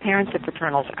 I think parents of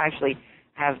fraternals actually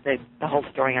have the whole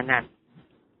story on that.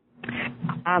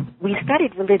 We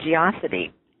studied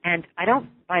religiosity, and I don't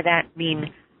by that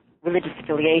mean religious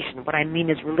affiliation. What I mean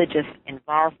is religious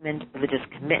involvement, religious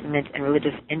commitment, and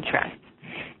religious interest.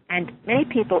 And many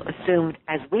people assumed,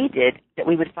 as we did, that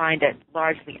we would find a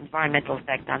largely environmental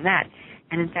effect on that.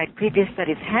 And in fact, previous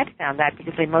studies had found that,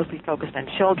 because they mostly focused on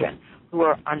children who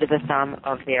are under the thumb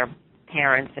of their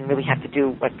parents and really have to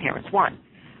do what parents want.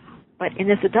 But in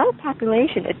this adult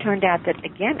population, it turned out that,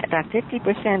 again, about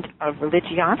 50% of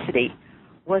religiosity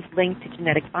was linked to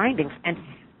genetic findings. And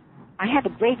I have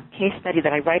a great case study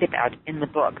that I write about in the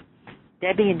book.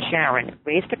 Debbie and Sharon,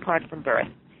 raised apart from birth.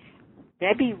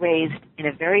 Debbie raised in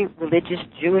a very religious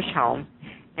Jewish home,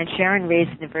 and Sharon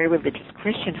raised in a very religious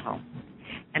Christian home.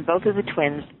 And both of the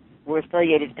twins were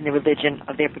affiliated in the religion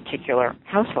of their particular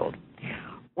household.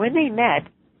 When they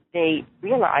met, they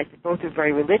realized that both were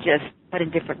very religious, but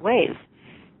in different ways.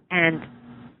 And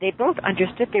they both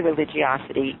understood their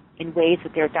religiosity in ways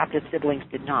that their adopted siblings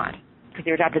did not, because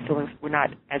their adopted siblings were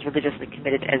not as religiously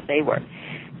committed as they were.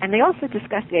 And they also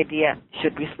discussed the idea,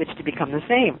 should we switch to become the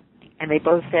same? And they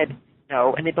both said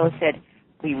no, and they both said,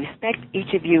 we respect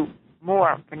each of you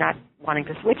more for not wanting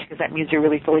to switch, because that means you're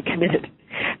really fully committed.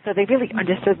 So they really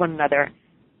understood one another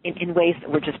in ways that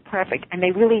were just perfect. And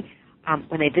they really,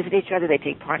 when they visit each other, they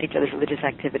take part in each other's religious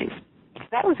activities.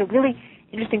 that was a really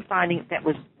interesting finding that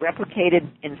was replicated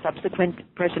in subsequent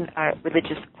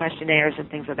religious questionnaires and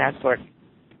things of that sort.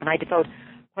 And I devote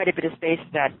quite a bit of space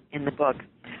to that in the book.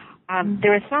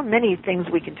 There are so many things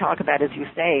we can talk about, as you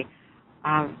say.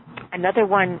 Another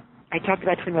one, I talked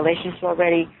about twin relationships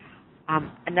already.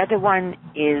 Another one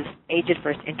is age at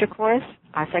first intercourse,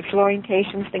 sexual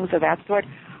orientations, things of that sort.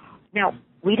 Now,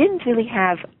 we didn't really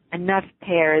have enough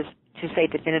pairs to say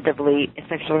definitively if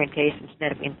sexual orientation is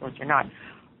genetically influenced or not.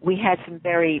 We had some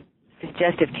very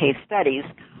suggestive case studies.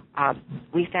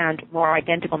 We found more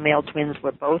identical male twins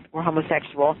where both were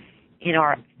homosexual. In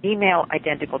our female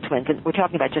identical twins, and we're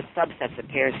talking about just subsets of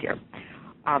pairs here,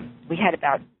 we had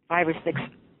about 5 or 6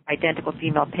 identical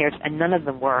female pairs, and none of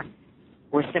them were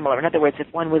similar. In other words, if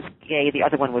one was gay, the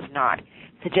other one was not,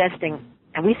 suggesting,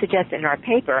 and we suggested in our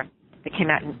paper that came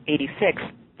out in '86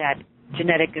 that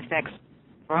genetic effects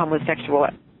for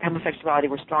homosexuality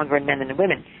were stronger in men than in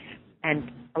women.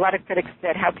 And a lot of critics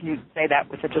said, how can you say that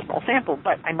with such a small sample?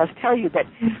 But I must tell you that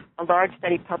a large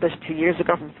study published 2 years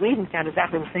ago from Sweden found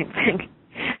exactly the same thing.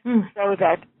 So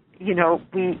that,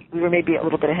 we were maybe a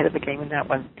little bit ahead of the game in that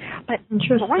one. But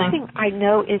one thing I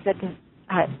know is that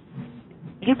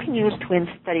you can use twins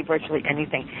to study virtually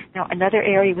anything. Now, another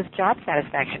area was job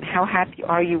satisfaction. How happy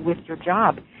are you with your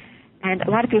job? And a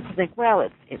lot of people think, well,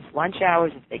 it's lunch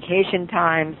hours, it's vacation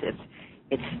times,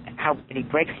 it's how many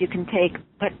breaks you can take,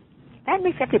 but that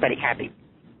makes everybody happy.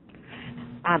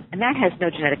 And that has no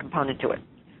genetic component to it.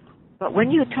 But when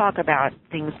you talk about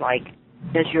things like,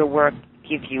 does your work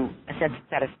give you a sense of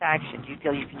satisfaction? Do you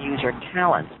feel you can use your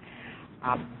talents?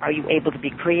 Are you able to be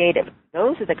creative?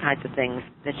 Those are the kinds of things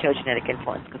that show genetic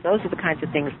influence, because those are the kinds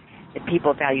of things that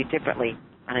people value differently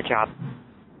on a job.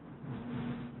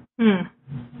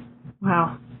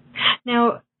 Wow.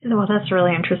 Now, well, that's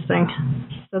really interesting.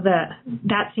 So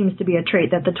that seems to be a trait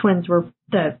that the twins were,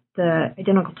 the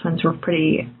identical twins were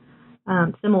pretty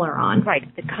similar on. Right.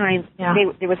 The kinds,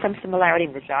 there was some similarity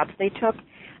in the jobs they took.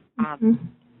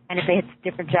 And if they had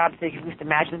different jobs, they could just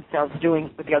imagine themselves doing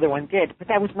what the other one did. But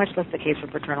that was much less the case for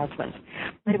fraternal twins.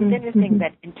 But it was interesting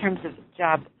that in terms of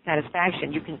job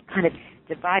satisfaction, you can kind of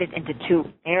divide it into 2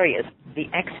 areas. The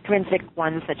extrinsic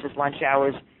ones, such as lunch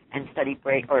hours and study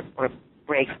break or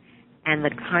breaks, and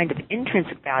the kind of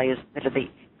intrinsic values that are the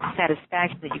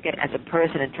satisfaction that you get as a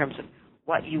person in terms of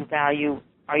what you value,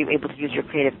 are you able to use your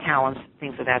creative talents,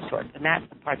 things of that sort. And that's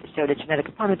the part that showed a genetic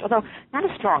component, although not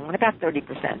as strong, about 30%.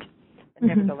 But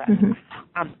nevertheless.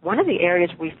 One of the areas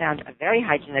we found a very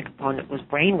high genetic component was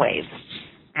brain waves,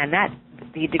 and that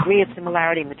the degree of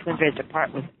similarity in the twins raised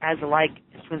apart was as alike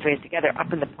as twins raised together,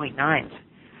 up in the 0.9s,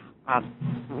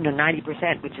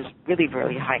 90%, which is really,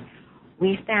 really high.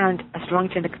 We found a strong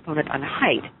genetic component on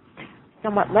height,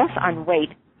 somewhat less on weight,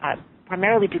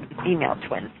 primarily due to the female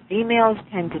twins. Females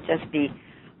tend to just be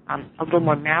a little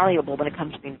more malleable when it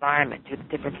comes to the environment, due to the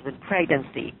differences in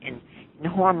pregnancy, in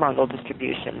hormonal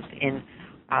distributions, in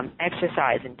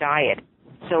exercise and diet.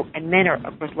 So, and men are,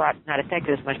 of course, not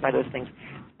affected as much by those things.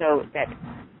 So that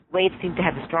weight seemed to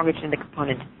have a stronger genetic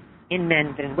component in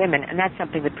men than in women, and that's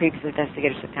something that previous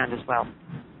investigators have found as well.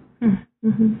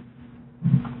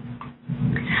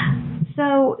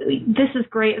 So this is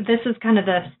great. This is kind of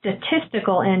the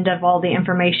statistical end of all the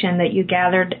information that you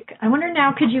gathered. I wonder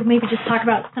now, could you maybe just talk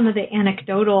about some of the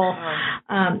anecdotal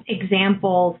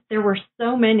examples? There were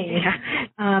so many,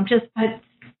 just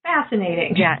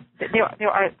fascinating. Yeah, there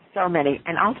are so many.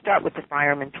 And I'll start with the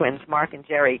Fireman twins, Mark and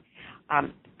Jerry.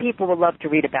 People will love to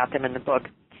read about them in the book.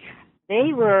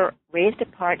 They were raised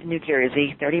apart in New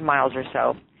Jersey, 30 miles or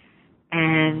so,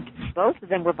 and both of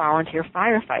them were volunteer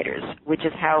firefighters, which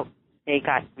is how they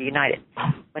got reunited.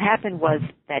 What happened was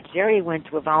that Jerry went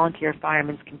to a volunteer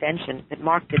firemen's convention that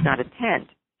Mark did not attend.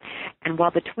 And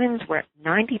while the twins were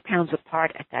 90 pounds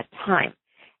apart at that time,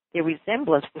 their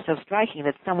resemblance was so striking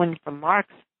that someone from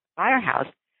Mark's firehouse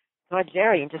saw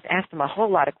Jerry and just asked him a whole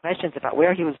lot of questions about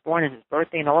where he was born and his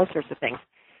birthday and all sorts of things.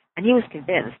 And he was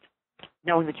convinced,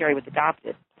 knowing that Jerry was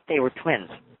adopted, they were twins.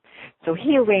 So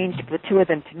he arranged for the 2 of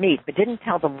them to meet, but didn't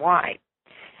tell them why.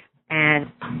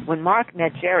 And when Mark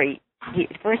met Jerry, he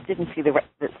at first didn't see the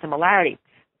similarity.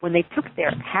 When they took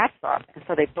their hats off, and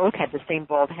so they both had the same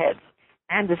bald heads,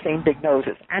 and the same big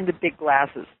noses, and the big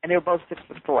glasses, and they were both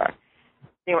 6'4",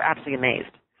 they were absolutely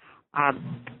amazed.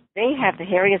 They have the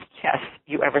hairiest chest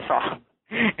you ever saw,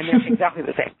 and they're exactly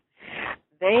the same.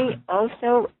 They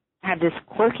also have this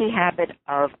quirky habit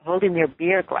of holding their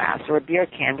beer glass or a beer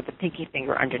can with the pinky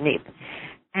finger underneath.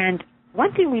 And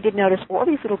one thing we did notice were all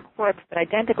these little quirks that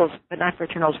identicals but not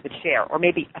fraternals would share, or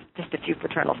maybe just a few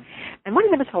fraternals. And one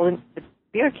of them is holding the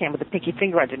beer can with the pinky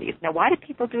finger underneath. Now, why do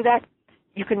people do that?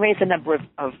 You can raise a number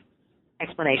of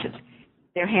explanations.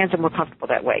 Their hands are more comfortable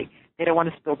that way. They don't want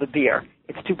to spill the beer.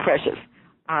 It's too precious.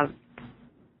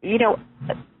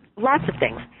 Lots of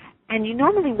things. And you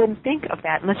normally wouldn't think of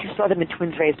that unless you saw them in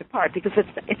twins raised apart, because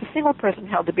if a single person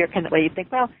held the beer can that way, you'd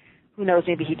think, well, who knows,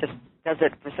 maybe he just does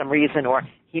it for some reason, or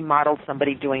he modeled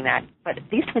somebody doing that. But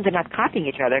these twins are not copying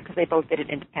each other because they both did it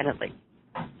independently.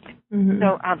 Mm-hmm.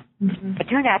 So it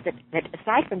turned out that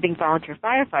aside from being volunteer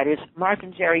firefighters, Mark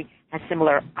and Jerry had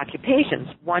similar occupations.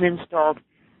 One installed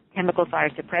chemical fire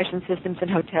suppression systems in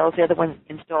hotels. The other one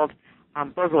installed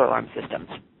burglar alarm systems.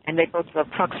 And they both drove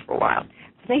trucks for a while.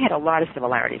 So they had a lot of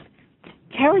similarities.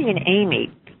 Terry and Amy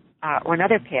were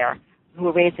another pair who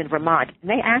were raised in Vermont, and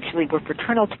they actually were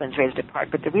fraternal twins raised apart.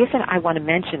 But the reason I want to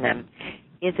mention them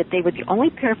is that they were the only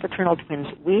pair of fraternal twins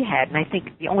we had, and I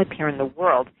think the only pair in the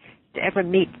world to ever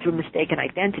meet through mistaken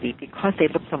identity because they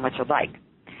looked so much alike.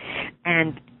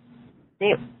 And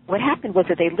what happened was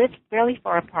that they lived fairly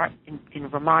far apart in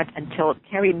Vermont until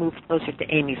Terry moved closer to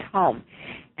Amy's home,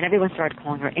 and everyone started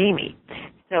calling her Amy.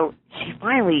 So she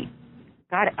finally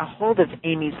got a hold of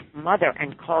Amy's mother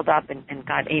and called up and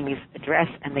got Amy's address,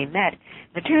 and they met.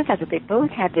 And it turns out that they both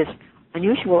had this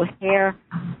unusual hair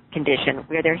condition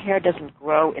where their hair doesn't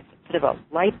grow. It's sort of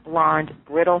a light blonde,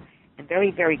 brittle, and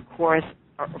very, very coarse,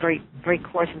 or very, very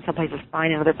coarse in some places,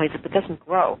 fine in other places, but doesn't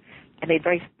grow. And they had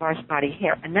very sparse body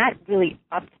hair. And that really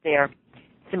upped their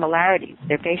similarities,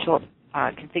 their facial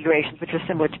configurations, which were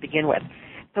similar to begin with.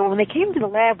 So when they came to the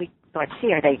lab, we thought,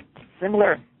 gee, are they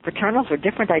similar fraternals or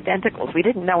different identicals? We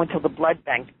didn't know until the blood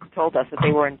bank told us that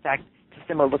they were, in fact,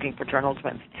 similar-looking fraternal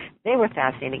twins. They were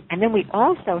fascinating. And then we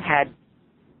also had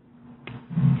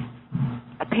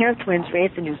a pair of twins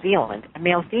raised in New Zealand, a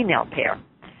male-female pair,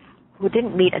 who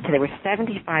didn't meet until they were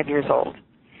 75 years old.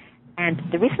 And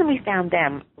the reason we found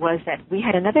them was that we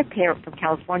had another pair from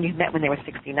California who met when they were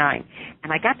 69.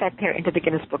 And I got that pair into the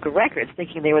Guinness Book of Records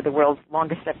thinking they were the world's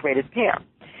longest separated pair.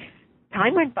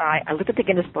 Time went by. I looked at the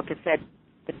Guinness Book. It said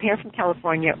the pair from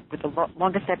California with the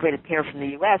longest separated pair from the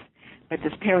U.S., but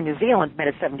this pair in New Zealand met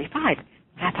at 75.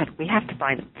 I thought, we have to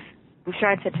find them.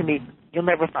 Bouchard said to me, you'll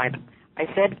never find them. I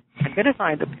said, I'm going to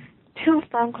find them. 2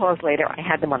 phone calls later, I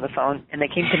had them on the phone, and they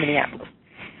came to Minneapolis.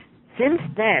 Since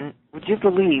then, would you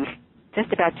believe,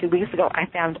 just about 2 weeks ago,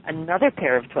 I found another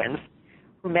pair of twins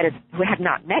who have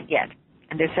not met yet,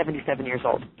 and they're 77 years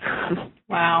old.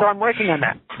 Wow. So I'm working on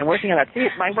that. See,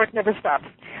 my work never stops.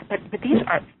 But these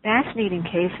are fascinating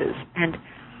cases, and,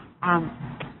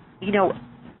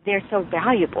 they're so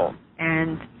valuable,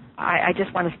 and I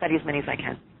just want to study as many as I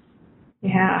can.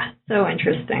 Yeah, so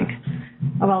interesting.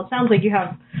 Well, it sounds like you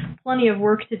have plenty of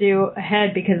work to do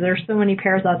ahead because there's so many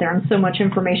pairs out there and so much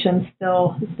information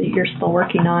still that you're still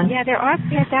working on. Yeah, there are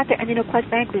pairs out there, and quite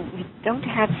frankly, we don't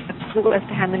have a clue as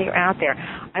to how many are out there.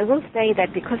 I will say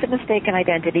that because of mistaken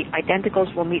identity,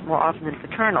 identicals will meet more often than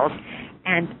fraternals,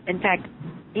 and in fact,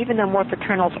 even though more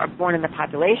fraternals are born in the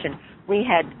population, we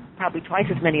had probably twice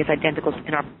as many as identicals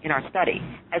in our study,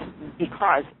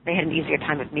 because they had an easier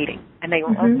time of meeting, and they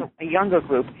were also a younger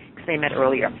group because they met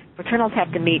earlier. Fraternals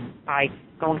have to meet by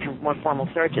going through more formal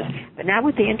searches, but now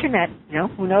with the internet,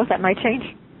 who knows, that might change.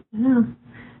 Yeah.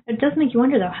 It does make you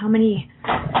wonder, though, how many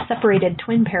separated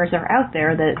twin pairs are out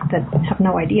there that have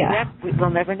no idea. Yeah, we'll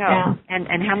never know. Yeah.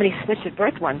 And how many switch at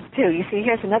birth ones, too. You see,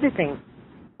 here's another thing.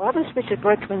 All the switch at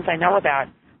birth twins I know about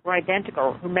were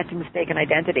identical who met the mistaken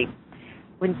identity.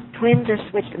 When twins are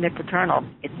switched and they're fraternal,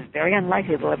 it's very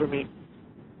unlikely they'll ever meet.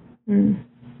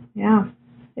 Yeah.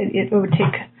 It would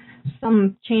take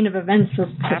some chain of events for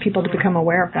people to become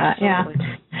aware of that. Absolutely.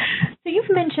 Yeah. So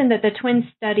you've mentioned that the twin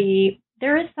study,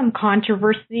 there is some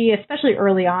controversy, especially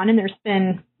early on, and there's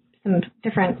been some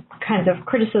different kinds of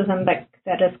criticism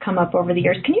that has come up over the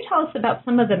years. Can you tell us about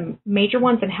some of the major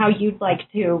ones and how you'd like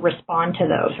to respond to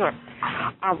those? Sure.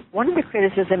 One of the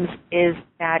criticisms is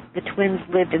that the twins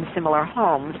lived in similar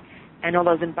homes, and all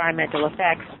those environmental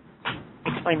effects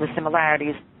explain the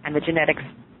similarities, and the genetics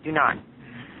do not.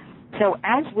 So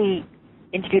as we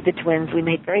interviewed the twins, we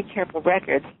made very careful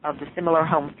records of the similar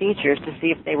home features to see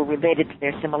if they were related to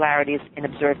their similarities in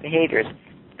observed behaviors,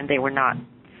 and they were not.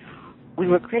 We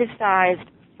were criticized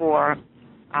for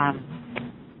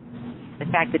the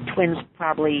fact that twins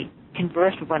probably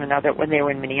conversed with one another when they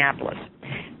were in Minneapolis.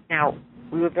 Now,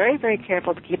 we were very, very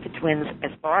careful to keep the twins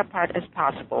as far apart as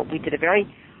possible. We did a very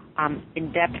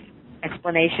in-depth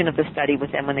explanation of the study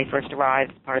with them when they first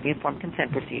arrived as part of the informed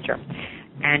consent procedure.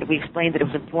 And we explained that it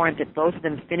was important that both of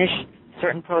them finish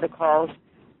certain protocols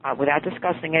without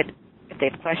discussing it. If they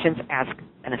have questions, ask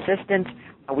an assistant.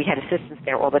 We had assistants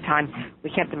there all the time.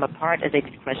 We kept them apart as they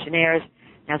did questionnaires.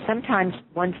 Now, sometimes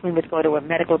one twin would go to a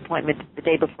medical appointment the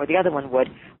day before the other one would.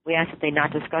 We asked that they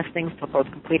not discuss things until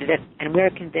both completed it, and we're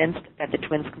convinced that the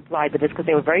twins complied with this because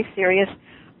they were very serious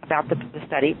about the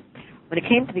study. When it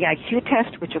came to the IQ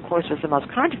test, which of course was the most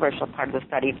controversial part of the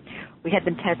study, we had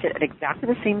them tested at exactly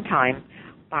the same time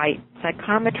by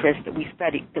psychometrists that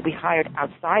we hired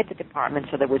outside the department,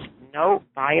 so there was no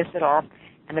bias at all,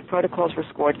 and the protocols were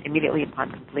scored immediately upon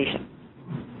completion.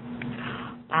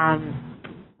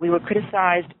 We were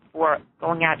criticized for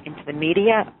going out into the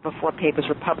media before papers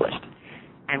were published.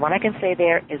 And what I can say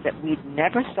there is that we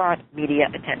never sought media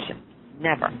attention.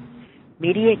 Never.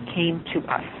 Media came to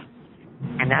us.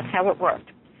 And that's how it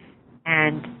worked.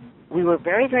 And we were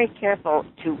very, very careful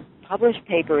to publish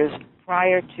papers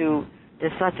prior to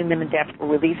discussing them in depth or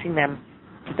releasing them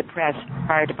to the press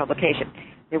prior to publication.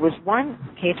 There was one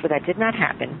case where that did not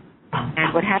happen.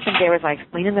 And what happened there, as I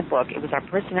explained in the book, it was our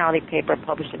personality paper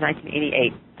published in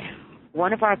 1988.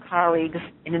 One of our colleagues,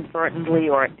 inadvertently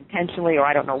or intentionally or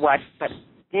I don't know what, but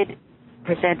did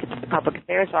present it to the Public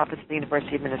Affairs Office at the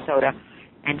University of Minnesota,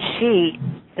 and she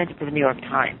sent it to the New York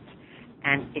Times.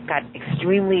 And it got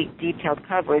extremely detailed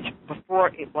coverage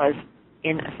before it was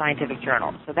in a scientific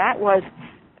journal. So that was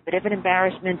a bit of an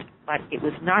embarrassment, but it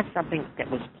was not something that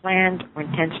was planned or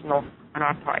intentional on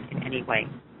our part in any way.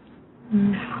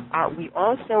 We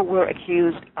also were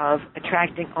accused of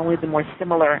attracting only the more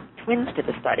similar twins to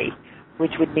the study,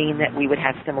 which would mean that we would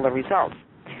have similar results.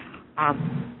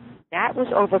 That was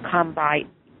overcome by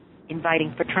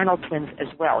inviting fraternal twins as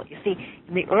well. You see,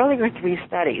 in the earlier three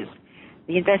studies,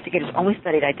 the investigators only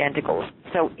studied identicals.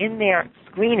 So in their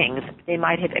screenings, they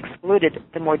might have excluded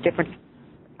the more different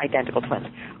identical twins.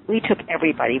 We took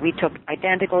everybody. We took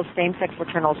identicals, same-sex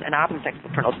fraternals, and opposite-sex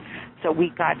fraternals. So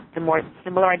we got the more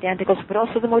similar identicals, but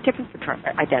also the more different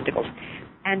identicals.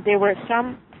 And there were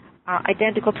some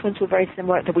identical twins who were very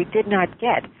similar that we did not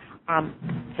get. As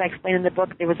I explained in the book,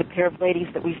 there was a pair of ladies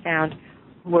that we found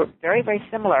who were very, very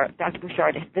similar. Dr.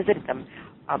 Bouchard had visited them,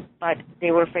 but they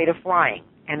were afraid of flying,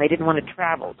 and they didn't want to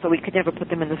travel, so we could never put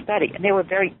them in the study. And they were a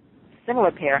very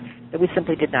similar pair that we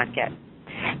simply did not get.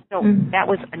 So that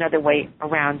was another way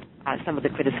around some of the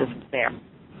criticisms there.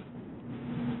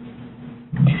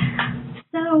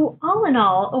 So all in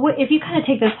all, if you kind of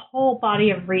take this whole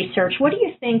body of research, what do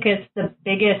you think is the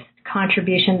biggest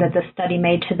contribution that the study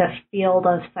made to the field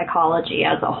of psychology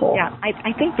as a whole? Yeah,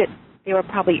 I think that there were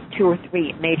probably two or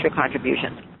three major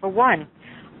contributions. For one,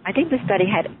 I think the study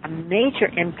had a major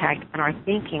impact on our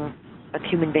thinking of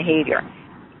human behavior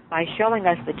by showing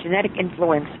us that genetic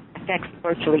influence affects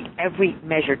virtually every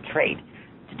measured trait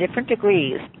to different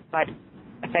degrees, but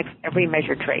affects every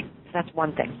measured trait. So that's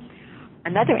one thing.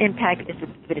 Another impact is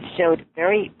that it showed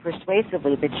very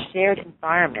persuasively that shared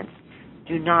environments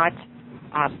do not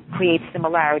create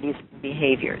similarities in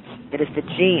behaviors. It is the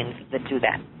genes that do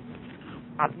that.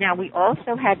 Now, we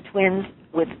also had twins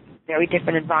with very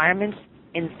different environments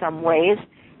in some ways,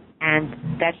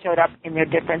 and that showed up in their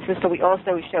differences. So we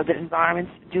also showed that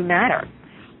environments do matter.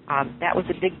 That was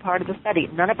a big part of the study.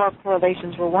 None of our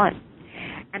correlations were one.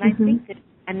 And I think that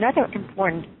another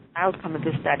important outcome of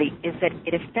this study is that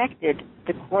it affected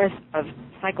the course of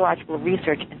psychological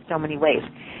research in so many ways.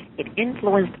 It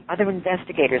influenced other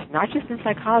investigators, not just in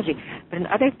psychology, but in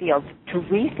other fields, to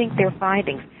rethink their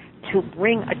findings, to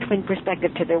bring a twin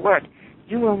perspective to their work.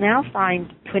 You will now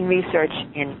find twin research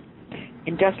in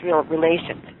industrial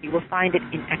relations. You will find it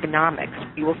in economics.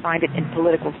 You will find it in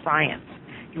political science.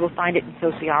 You will find it in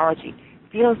sociology.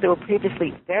 Fields that were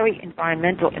previously very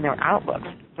environmental in their outlooks,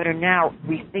 but are now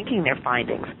rethinking their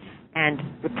findings and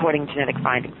reporting genetic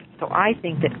findings. So I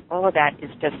think that all of that is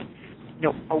just,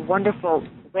 a wonderful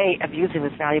way of using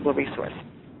this valuable resource.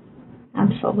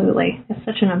 Absolutely. It's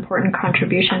such an important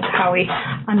contribution to how we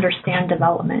understand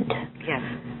development. Yes.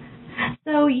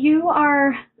 So you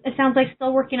are, it sounds like,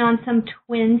 still working on some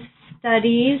twin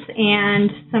studies and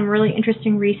some really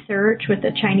interesting research with the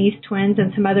Chinese twins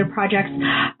and some other projects.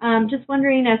 Just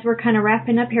wondering, as we're kind of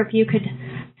wrapping up here, if you could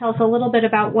tell us a little bit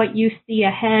about what you see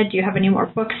ahead. Do you have any more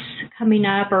books coming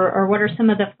up, or what are some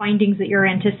of the findings that you're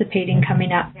anticipating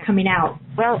coming out?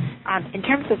 Well, in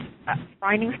terms of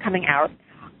findings coming out,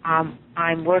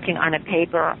 I'm working on a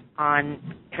paper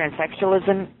on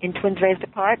transsexualism in twins raised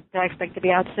apart that I expect to be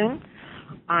out soon.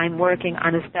 I'm working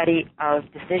on a study of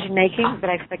decision-making that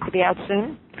I expect to be out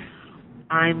soon.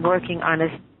 I'm working on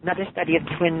another study of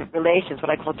twin relations, what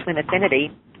I call twin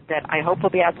affinity, that I hope will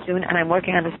be out soon. And I'm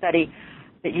working on a study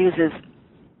that uses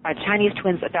Chinese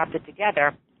twins adopted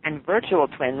together and virtual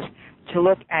twins to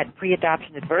look at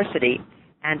pre-adoption adversity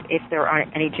and if there are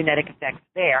any genetic effects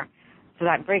there. So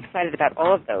I'm very excited about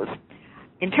all of those.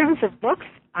 In terms of books,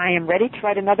 I am ready to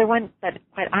write another one, but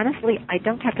quite honestly, I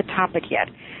don't have the topic yet.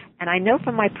 And I know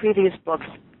from my previous books,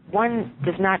 one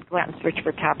does not go out and search for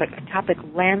a topic. A topic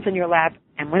lands in your lap,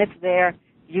 and when it's there,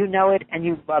 you know it and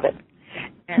you love it.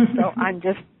 And so I'm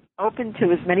just open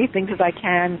to as many things as I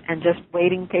can and just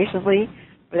waiting patiently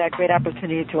for that great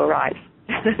opportunity to arise.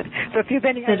 So if you have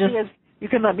any ideas, you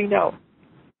can let me know.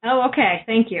 Oh, okay.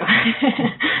 Thank you.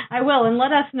 I will. And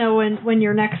let us know when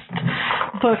your next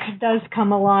book does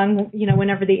come along,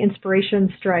 whenever the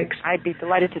inspiration strikes. I'd be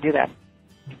delighted to do that.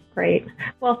 Great.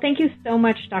 Well, thank you so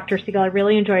much, Dr. Siegel. I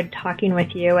really enjoyed talking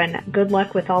with you, and good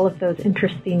luck with all of those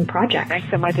interesting projects. Thanks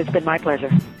so much. It's been my pleasure.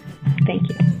 Thank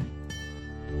you.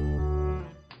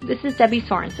 This is Debbie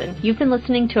Sorensen. You've been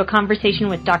listening to a conversation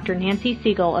with Dr. Nancy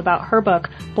Siegel about her book,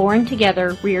 Born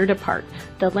Together, Reared Apart,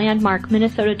 the landmark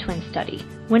Minnesota Twin Study,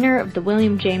 winner of the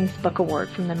William James Book Award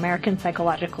from the American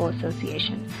Psychological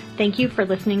Association. Thank you for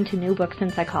listening to New Books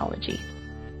in Psychology.